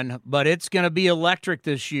new one, but it's going to be electric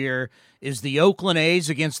this year, is the Oakland A's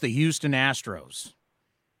against the Houston Astros.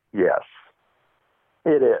 Yes,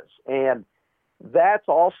 it is. And that's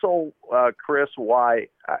also, Chris, why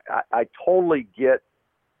I totally get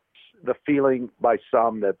the feeling by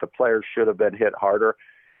some that the players should have been hit harder.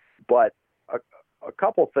 But a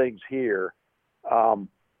couple things here. The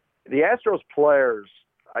Astros players,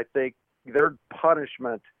 I think their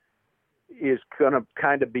punishment is going to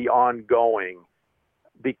kind of be ongoing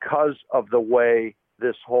because of the way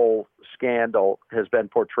this whole scandal has been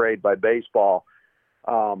portrayed by baseball.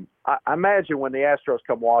 I imagine when the Astros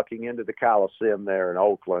come walking into the Coliseum there in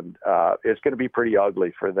Oakland, it's going to be pretty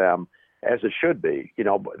ugly for them, as it should be.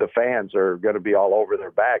 The fans are going to be all over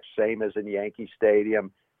their backs, same as in Yankee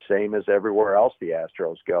Stadium, same as everywhere else the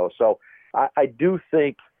Astros go. So I do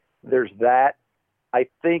think there's that. I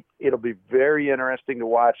think it'll be very interesting to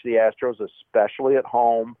watch the Astros, especially at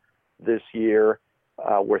home this year,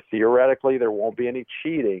 where theoretically there won't be any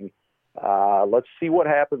cheating. Let's see what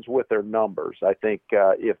happens with their numbers. I think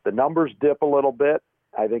if the numbers dip a little bit,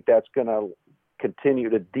 I think that's going to continue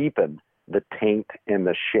to deepen the taint and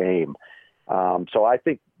the shame. So I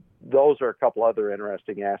think those are a couple other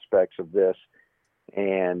interesting aspects of this.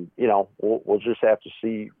 And, we'll just have to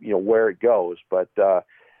see, where it goes. But,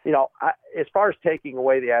 as far as taking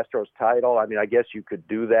away the Astros title, I mean, I guess you could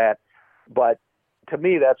do that. But to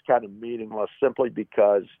me, that's kind of meaningless simply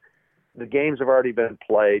because the games have already been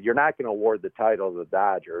played. You're not going to award the title to the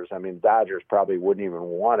Dodgers. I mean, Dodgers probably wouldn't even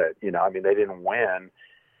want it. They didn't win.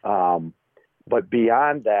 But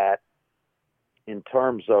beyond that, in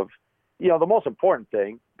terms of, the most important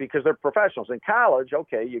thing, because they're professionals in college,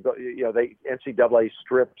 okay, you go, NCAA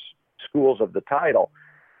strips schools of the title.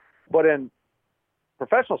 But in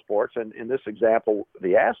professional sports, and in this example,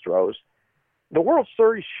 the Astros, the World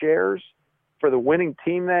Series shares for the winning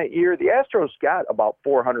team that year, the Astros got about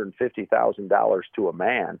 $450,000 to a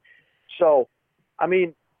man. So, I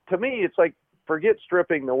mean, to me, it's like, forget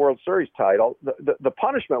stripping the World Series title. The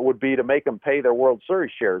punishment would be to make them pay their World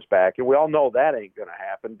Series shares back. And we all know that ain't going to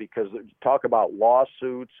happen because talk about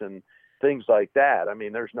lawsuits and things like that. I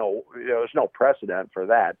mean, there's no precedent for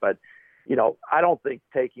that. But, I don't think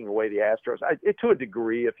taking away the Astros, to a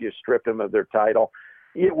degree, if you strip them of their title,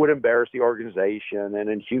 it would embarrass the organization. And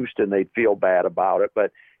in Houston, they'd feel bad about it.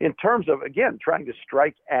 But in terms of, again, trying to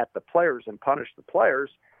strike at the players and punish the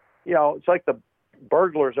players, it's like the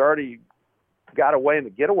burglars already got away in the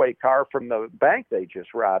getaway car from the bank they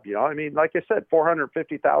just robbed. I mean, like I said,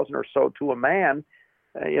 $450,000 or so to a man.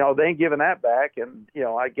 They ain't giving that back, and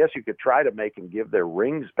I guess you could try to make them give their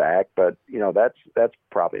rings back, but that's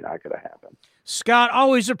probably not going to happen. Scott,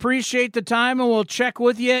 always appreciate the time, and we'll check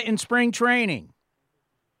with you in spring training.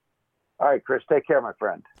 All right, Chris, take care, my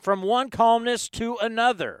friend. From one columnist to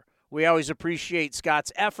another, we always appreciate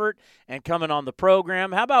Scott's effort and coming on the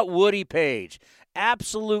program. How about Woody Page?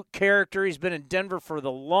 Absolute character. He's been in Denver for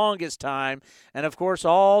the longest time, and of course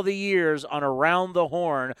all the years on Around the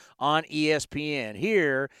Horn on ESPN.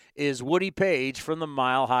 Here is Woody Page from the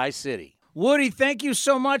Mile High City. Woody, thank you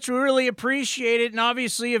so much. We really appreciate it, and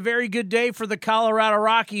obviously a very good day for the Colorado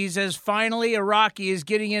Rockies as finally a Rocky is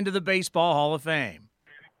getting into the Baseball Hall of Fame.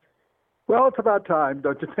 Well, it's about time,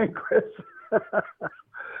 don't you think, Chris?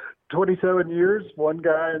 27 years, one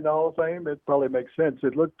guy in the Hall of Fame, it probably makes sense.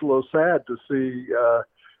 It looked a little sad to see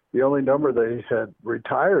the only number they had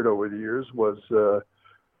retired over the years was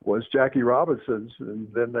Jackie Robinson's, and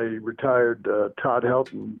then they retired Todd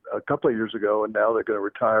Helton a couple of years ago, and now they're going to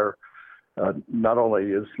retire. Not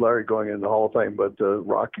only is Larry going in the Hall of Fame, but the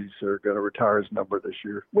Rockies are going to retire his number this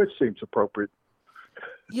year, which seems appropriate.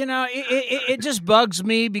 It just bugs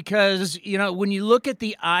me because, when you look at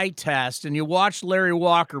the eye test and you watch Larry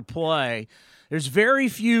Walker play, there's very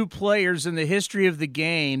few players in the history of the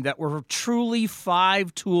game that were truly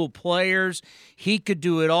five-tool players. He could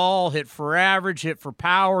do it all, hit for average, hit for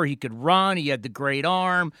power. He could run. He had the great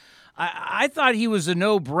arm. I thought he was a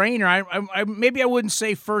no-brainer. Maybe I wouldn't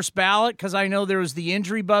say first ballot because I know there was the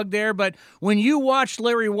injury bug there, but when you watched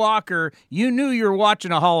Larry Walker, you knew you were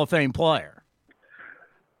watching a Hall of Fame player.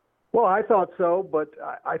 Well, I thought so, but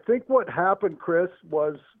I think what happened, Chris,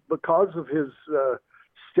 was because of his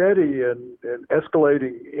steady and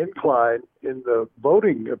escalating incline in the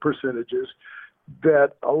voting percentages,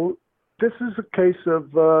 that this is a case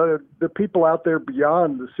of the people out there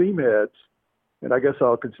beyond the seam heads, and I guess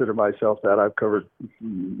I'll consider myself that. I've covered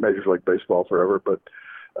Major League Baseball forever, but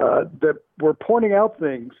that were pointing out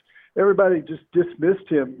things. Everybody just dismissed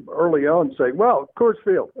him early on, saying, well, Coors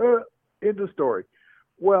Field, end of story.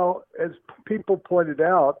 Well, as people pointed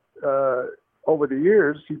out over the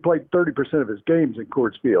years, he played 30% of his games in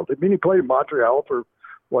Coors Field. I mean, he played in Montreal for,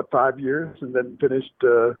 5 years, and then finished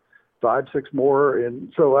 5, 6 more.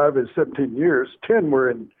 And so out of his 17 years, 10 were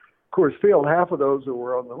in Coors Field. Half of those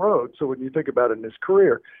were on the road. So when you think about it in his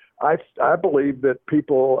career, I believe that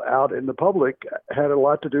people out in the public had a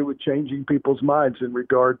lot to do with changing people's minds in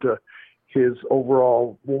regard to his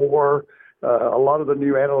overall WAR. A lot of the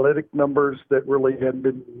new analytic numbers that really hadn't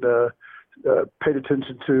been paid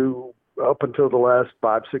attention to up until the last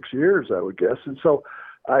 5, 6 years, I would guess. And so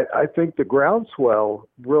I think the groundswell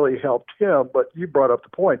really helped him. But you brought up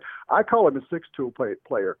the point. I call him a six-tool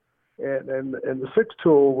player. And the sixth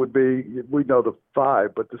tool would be, we know the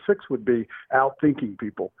 5, but the 6 would be outthinking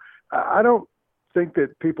people. I don't think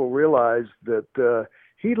that people realize that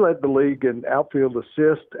he led the league in outfield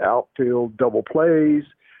assist, outfield double plays,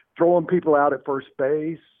 throwing people out at first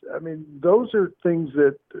base. I mean, those are things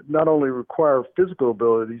that not only require physical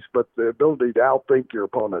abilities, but the ability to outthink your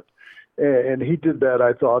opponent. And he did that,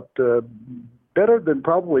 I thought, better than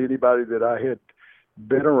probably anybody that I had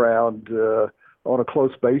been around on a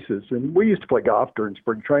close basis. And we used to play golf during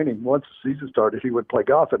spring training. Once the season started, he would play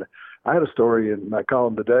golf. And I had a story in my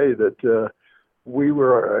column today that we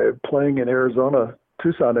were playing in Arizona,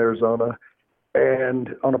 Tucson, Arizona,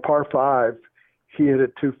 and on a par 5, he hit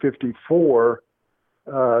at 254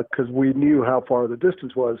 because we knew how far the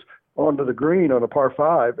distance was onto the green on a par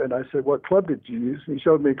 5. And I said, what club did you use? And he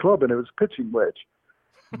showed me a club, and it was a pitching wedge.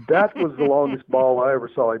 That was the longest ball I ever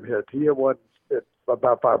saw him hit. He hit one at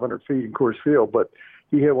about 500 feet in Coors Field, but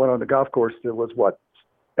he hit one on the golf course that was,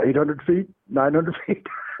 800 feet, 900 feet?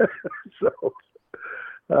 So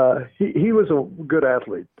he was a good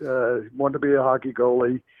athlete. Wanted to be a hockey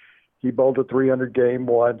goalie. He bowled a 300 game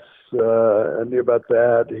once. I knew about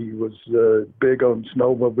that. He was big on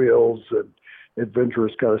snowmobiles and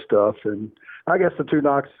adventurous kind of stuff. And I guess the 2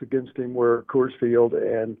 knocks against him were Coors Field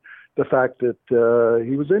and the fact that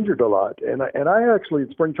he was injured a lot. And I actually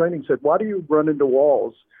in spring training said, why do you run into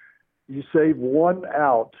walls? You save 1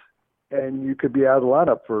 out and you could be out of the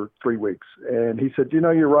lineup for 3 weeks. And he said,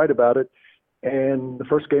 you're right about it. And the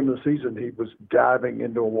first game of the season, he was diving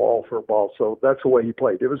into a wall for a ball. So that's the way he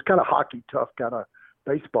played. It was kind of hockey tough, kind of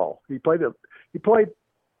baseball. He played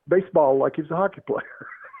baseball like he was a hockey player.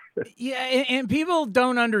 Yeah, and people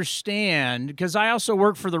don't understand, because I also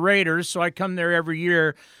work for the Raiders, so I come there every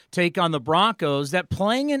year, take on the Broncos, that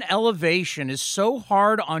playing in elevation is so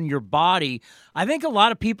hard on your body. I think a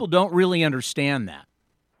lot of people don't really understand that.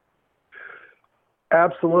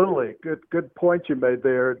 Absolutely. Good point you made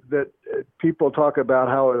there, that people talk about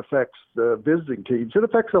how it affects the visiting teams. It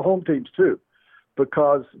affects the home teams too,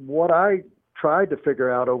 because what I tried to figure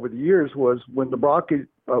out over the years was when the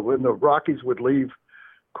Rockies would leave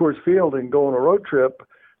Coors Field and go on a road trip,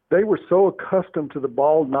 they were so accustomed to the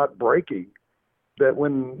ball not breaking that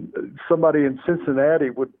when somebody in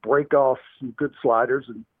Cincinnati would break off some good sliders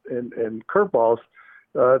and curveballs,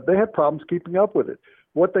 they had problems keeping up with it.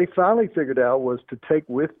 What they finally figured out was to take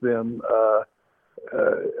with them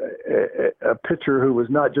a pitcher who was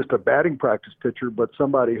not just a batting practice pitcher, but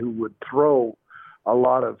somebody who would throw a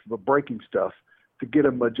lot of the breaking stuff to get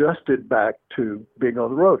them adjusted back to being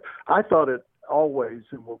on the road. I thought it always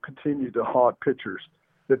and will continue to haunt pitchers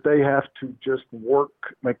that they have to just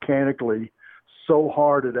work mechanically so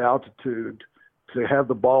hard at altitude to have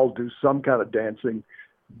the ball do some kind of dancing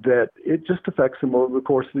that it just affects them over the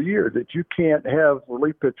course of the year, that you can't have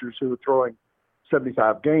relief pitchers who are throwing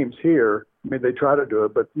 75 games here. I mean, they try to do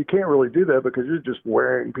it, but you can't really do that because you're just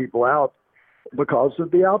wearing people out because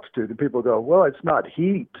of the altitude. And people go, well, it's not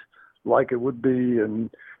heat like it would be in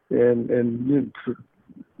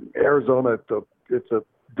Arizona if the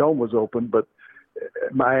dome was open, but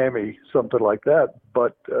Miami, something like that.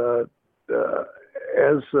 But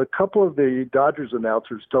as a couple of the Dodgers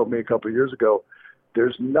announcers told me a couple of years ago,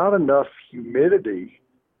 there's not enough humidity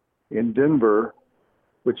in Denver,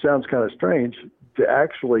 which sounds kind of strange, to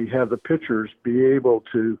actually have the pitchers be able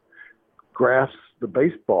to grasp the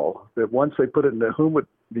baseball. That once they put it in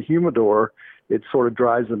the humidor, it sort of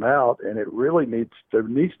dries them out, and there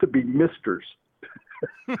needs to be misters.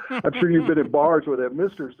 I'm sure you've been in bars where they have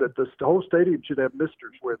misters, that the whole stadium should have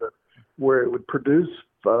misters where it would produce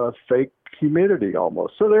fake humidity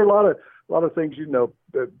almost. So there are a lot of things,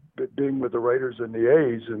 being with the Raiders and the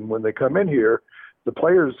A's, and when they come in here, the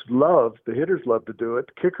hitters love to do it.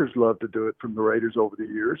 The kickers love to do it from the Raiders over the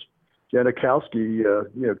years. Janikowski,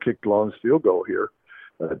 kicked the longest field goal here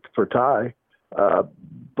for Ty.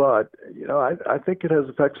 But, I think it has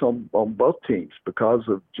effects on both teams because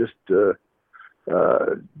of just the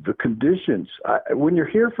conditions. When you're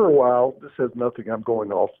here for a while, this has nothing, I'm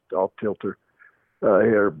going off tilter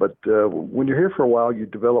here, but when you're here for a while, you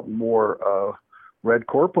develop more red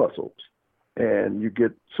corpuscles, and you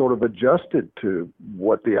get sort of adjusted to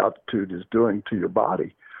what the altitude is doing to your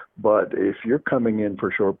body. But if you're coming in for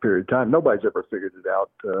a short period of time, nobody's ever figured it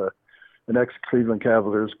out. An ex-Cleveland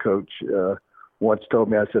Cavaliers coach once told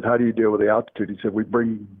me, I said, how do you deal with the altitude? He said, we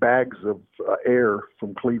bring bags of air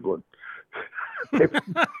from Cleveland. Do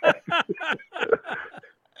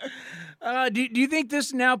you think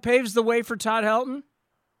this now paves the way for Todd Helton?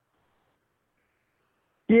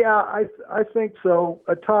 Yeah, I think so.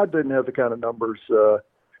 Todd didn't have the kind of numbers.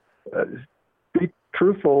 Be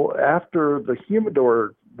truthful, after the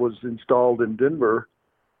humidor was installed in Denver,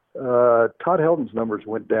 Todd Helton's numbers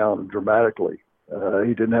went down dramatically.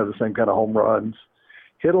 He didn't have the same kind of home runs.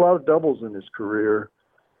 Hit a lot of doubles in his career.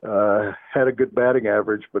 Had a good batting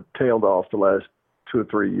average, but tailed off the last 2 or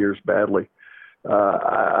 3 years badly.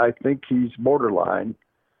 I think he's borderline,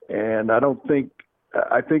 and I think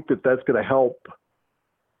that that's going to help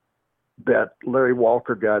that Larry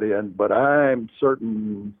Walker got in, but I'm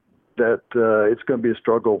certain that it's going to be a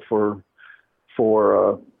struggle for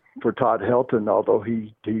Todd Helton, although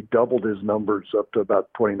he doubled his numbers up to about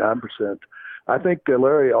 29%. I think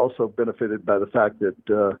Larry also benefited by the fact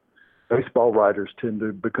that baseball writers tend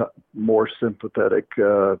to become more sympathetic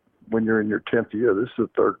when you're in your 10th year. This is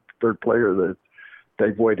the third player that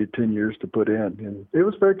they've waited 10 years to put in, and it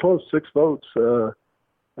was very close, 6 votes.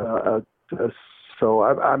 So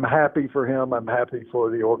I'm happy for him. I'm happy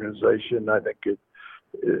for the organization. I think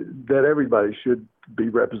that everybody should be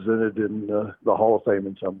represented in the Hall of Fame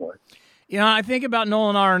in some way. I think about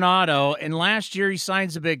Nolan Arenado, and last year he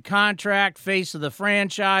signs a big contract, face of the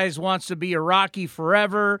franchise, wants to be a Rocky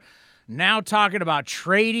forever. Now talking about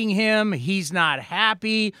trading him. He's not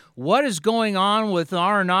happy. What is going on with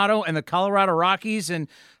Arenado and the Colorado Rockies, and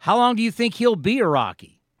how long do you think he'll be a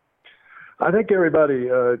Rocky? I think everybody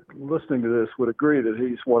listening to this would agree that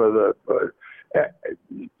he's one of the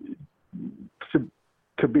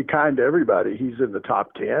to be kind to everybody, he's in the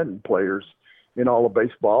top 10 players in all of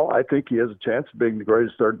baseball. I think he has a chance of being the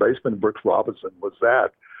greatest third baseman. Brooks Robinson was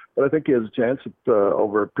that. But I think he has a chance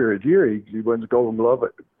over a period of year. He wins Golden Glove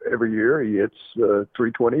every year. He hits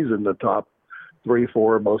 320s in the top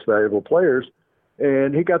 3-4 most valuable players.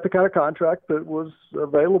 And he got the kind of contract that was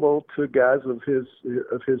available to guys of his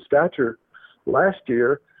stature last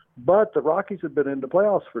year. But the Rockies have been in the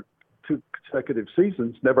playoffs for 2 consecutive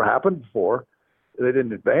seasons. Never happened before. They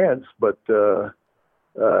didn't advance, but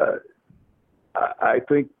I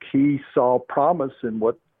think he saw promise in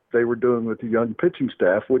what they were doing with the young pitching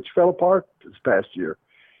staff, which fell apart this past year.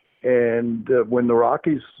 And when the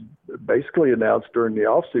Rockies basically announced during the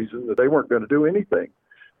offseason that they weren't going to do anything,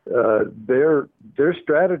 their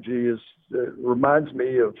strategy reminds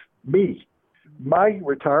me of me. My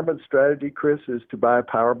retirement strategy, Chris, is to buy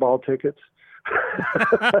Powerball tickets.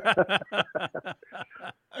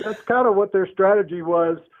 That's kind of what their strategy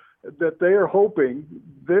was, that they are hoping.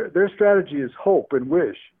 Their strategy is hope and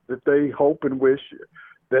wish, that they hope and wish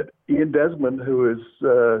that Ian Desmond, who has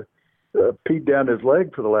peed down his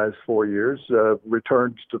leg for the last 4 years,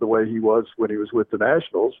 returns to the way he was when he was with the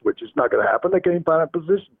Nationals, which is not going to happen. They can't find a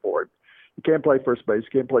position for him. He can't play first base,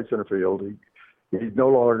 can't play center field. He's no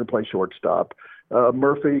longer going to play shortstop.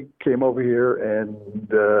 Murphy came over here and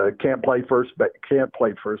can't play first base.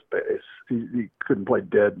 He couldn't play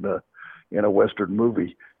dead in a Western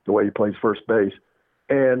movie the way he plays first base.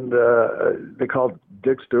 And they called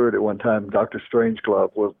Dick Stewart at one time Dr.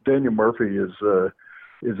 Strangeglove. Well, Daniel Murphy is a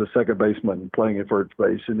second baseman playing at first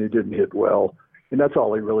base, and he didn't hit well. And that's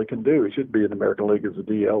all he really can do. He should be in the American League as a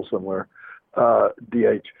DL somewhere,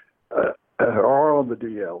 DH, or on the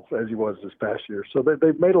DL as he was this past year. So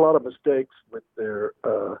they've made a lot of mistakes with their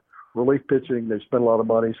relief pitching. They spent a lot of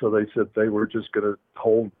money, so they said they were just going to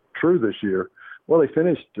hold true this year. Well, they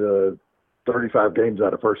finished 35 games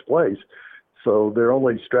out of first place. So their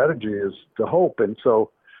only strategy is to hope. And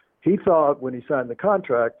so he thought when he signed the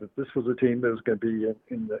contract that this was a team that was going to be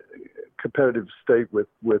in the competitive state with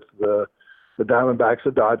the Diamondbacks,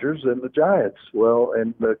 the Dodgers, and the Giants. Well,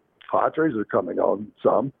 and the Padres are coming on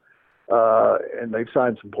some, and they've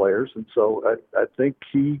signed some players. And so I think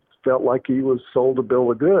he felt like he was sold a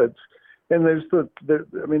bill of goods. And there's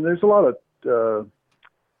a lot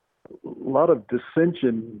of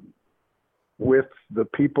dissension with the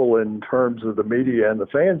people in terms of the media and the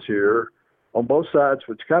fans here on both sides,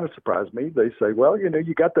 which kind of surprised me. They say, well,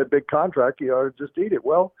 you got that big contract, you ought to just eat it.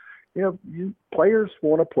 Well, players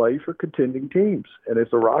want to play for contending teams. And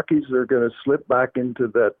if the Rockies are going to slip back into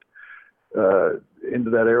that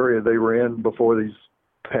area they were in before these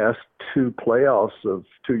past two playoffs of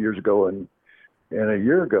 2 years ago and a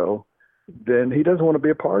year ago, then he doesn't want to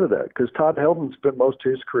be a part of that, because Todd Helton spent most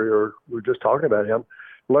of his career, we were just talking about him.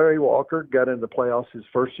 Larry Walker got into the playoffs his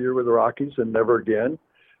first year with the Rockies and never again.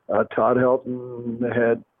 Todd Helton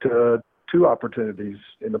had two opportunities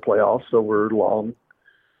in the playoffs over a long,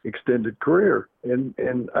 extended career.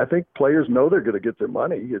 And I think players know they're going to get their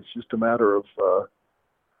money. It's just a matter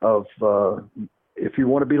of if you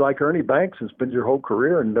want to be like Ernie Banks and spend your whole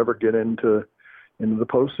career and never get into the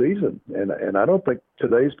postseason. And I don't think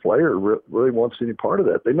today's player really wants any part of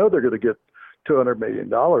that. They know they're going to get $200 million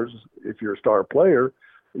if you're a star player.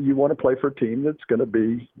 You want to play for a team that's going to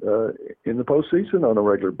be in the postseason on a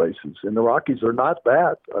regular basis. And the Rockies are not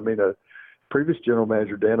that. I mean, a previous general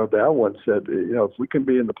manager, Dan O'Dowd, once said, if we can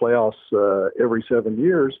be in the playoffs every 7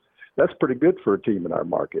 years, that's pretty good for a team in our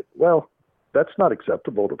market. Well, that's not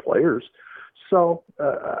acceptable to players. So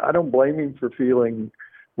I don't blame him for feeling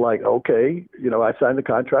like, okay, I signed the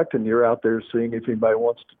contract and you're out there seeing if anybody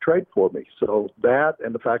wants to trade for me. So that,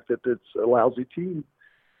 and the fact that it's a lousy team,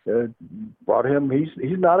 brought him.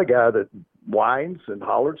 He's not a guy that whines and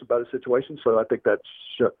hollers about a situation, so I think that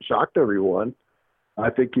shocked everyone. I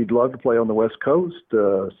think he'd love to play on the West Coast,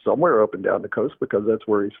 somewhere up and down the coast, because that's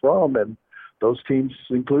where he's from, and those teams,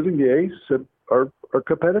 including the A's, are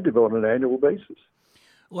competitive on an annual basis.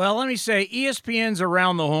 Well, let me say, ESPN's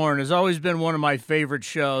Around the Horn has always been one of my favorite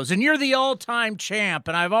shows, and you're the all-time champ,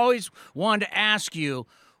 and I've always wanted to ask you,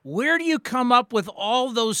 where do you come up with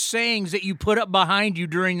all those sayings that you put up behind you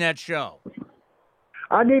during that show?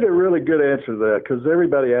 I need a really good answer to that, because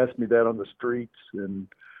everybody asks me that on the streets and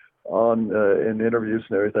in interviews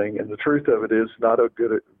and everything. And the truth of it is not a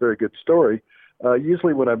very good story.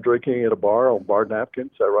 Usually when I'm drinking at a bar on bar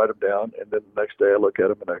napkins, I write them down, and then the next day I look at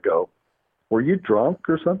them and I go, were you drunk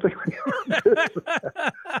or something?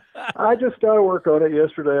 I just started work on it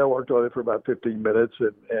yesterday. I worked on it for about 15 minutes,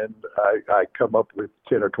 and I come up with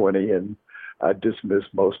 10 or 20, and I dismiss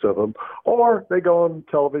most of them. Or they go on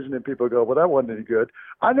television and people go, well, that wasn't any good.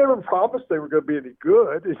 I never promised they were going to be any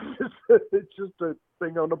good. It's just a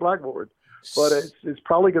thing on the blackboard. But it's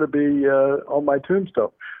probably going to be on my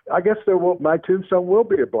tombstone. I guess my tombstone will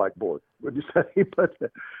be a blackboard, would you say? But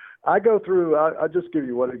I go through, I'll just give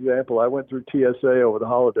you one example. I went through TSA over the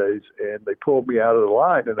holidays, and they pulled me out of the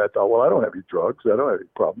line, and I thought, well, I don't have any drugs. I don't have any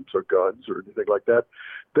problems or guns or anything like that.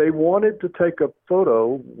 They wanted to take a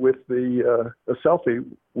photo with a selfie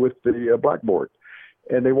with the blackboard,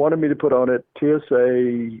 and they wanted me to put on it,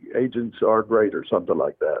 TSA agents are great or something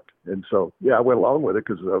like that. And so, yeah, I went along with it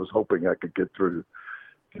because I was hoping I could get through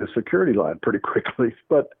the security line pretty quickly.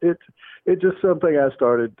 But it's just something I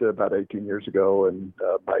started about 18 years ago, and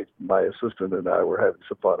my assistant and I were having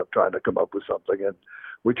some fun of trying to come up with something. And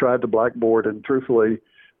we tried the blackboard, and truthfully,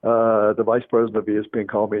 the vice president of ESPN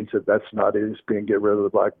called me and said, that's not ESPN, get rid of the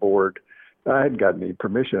blackboard. I hadn't gotten any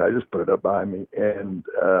permission. I just put it up behind me. And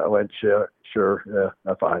I went, sure, yeah,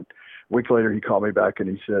 fine. A week later, he called me back and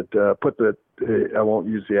he said, I won't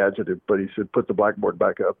use the adjective, but he said, put the blackboard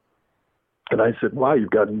back up. And I said, wow, you've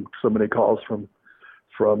gotten so many calls from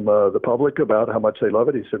the public about how much they love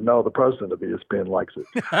it. He said, no, the president of ESPN likes it.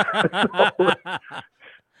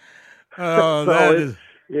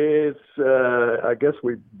 I guess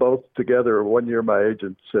we both together, 1 year my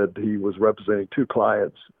agent said he was representing two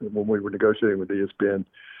clients. And when we were negotiating with ESPN,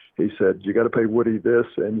 he said, you got to pay Woody this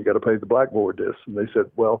and you got to pay the blackboard this. And they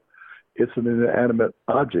said, well, it's an inanimate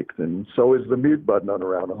object, and so is the mute button on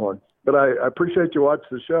Around the Horn. But I appreciate you watching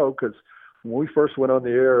the show, because when we first went on the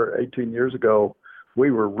air 18 years ago,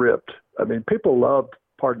 we were ripped. I mean, people loved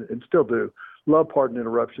and still do, love pardon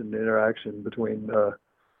interruption interaction between the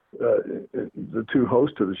two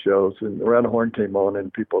hosts of the shows. And Around the Horn came on,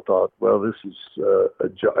 and people thought, well, this is a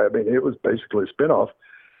joke. I mean, it was basically a spinoff,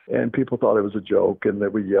 and people thought it was a joke, and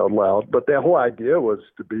that we yelled loud. But the whole idea was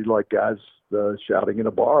to be like guys shouting in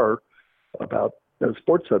a bar about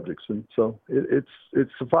sports subjects. And so it's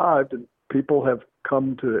survived, and people have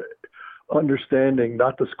come to understanding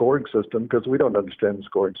not the scoring system, because we don't understand the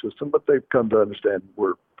scoring system, but they've come to understand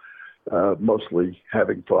we're mostly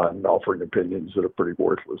having fun and offering opinions that are pretty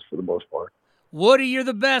worthless for the most part. Woody, you're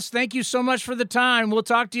the best. Thank you so much for the time. We'll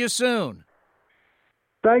talk to you soon.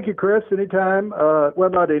 Thank you, Chris. Anytime. Well,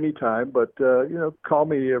 not anytime, but, call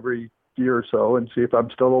me every year or so and see if I'm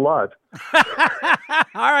still alive.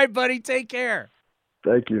 All right, buddy. Take care.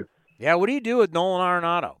 Thank you. Yeah, what do you do with Nolan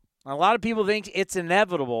Arenado? A lot of people think it's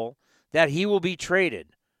inevitable that he will be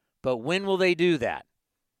traded, but when will they do that?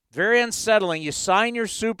 Very unsettling. You sign your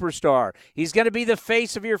superstar. He's going to be the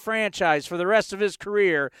face of your franchise for the rest of his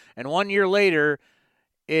career, and 1 year later,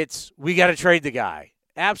 we got to trade the guy.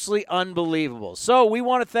 Absolutely unbelievable. So we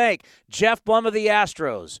want to thank Jeff Blum of the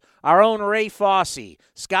Astros, our own Ray Fosse,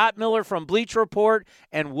 Scott Miller from Bleach Report,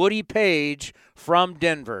 and Woody Page from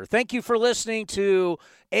Denver. Thank you for listening to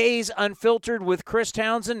A's Unfiltered with Chris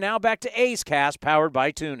Townsend. Now back to A's Cast, powered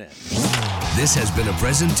by TuneIn. This has been a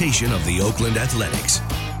presentation of the Oakland Athletics.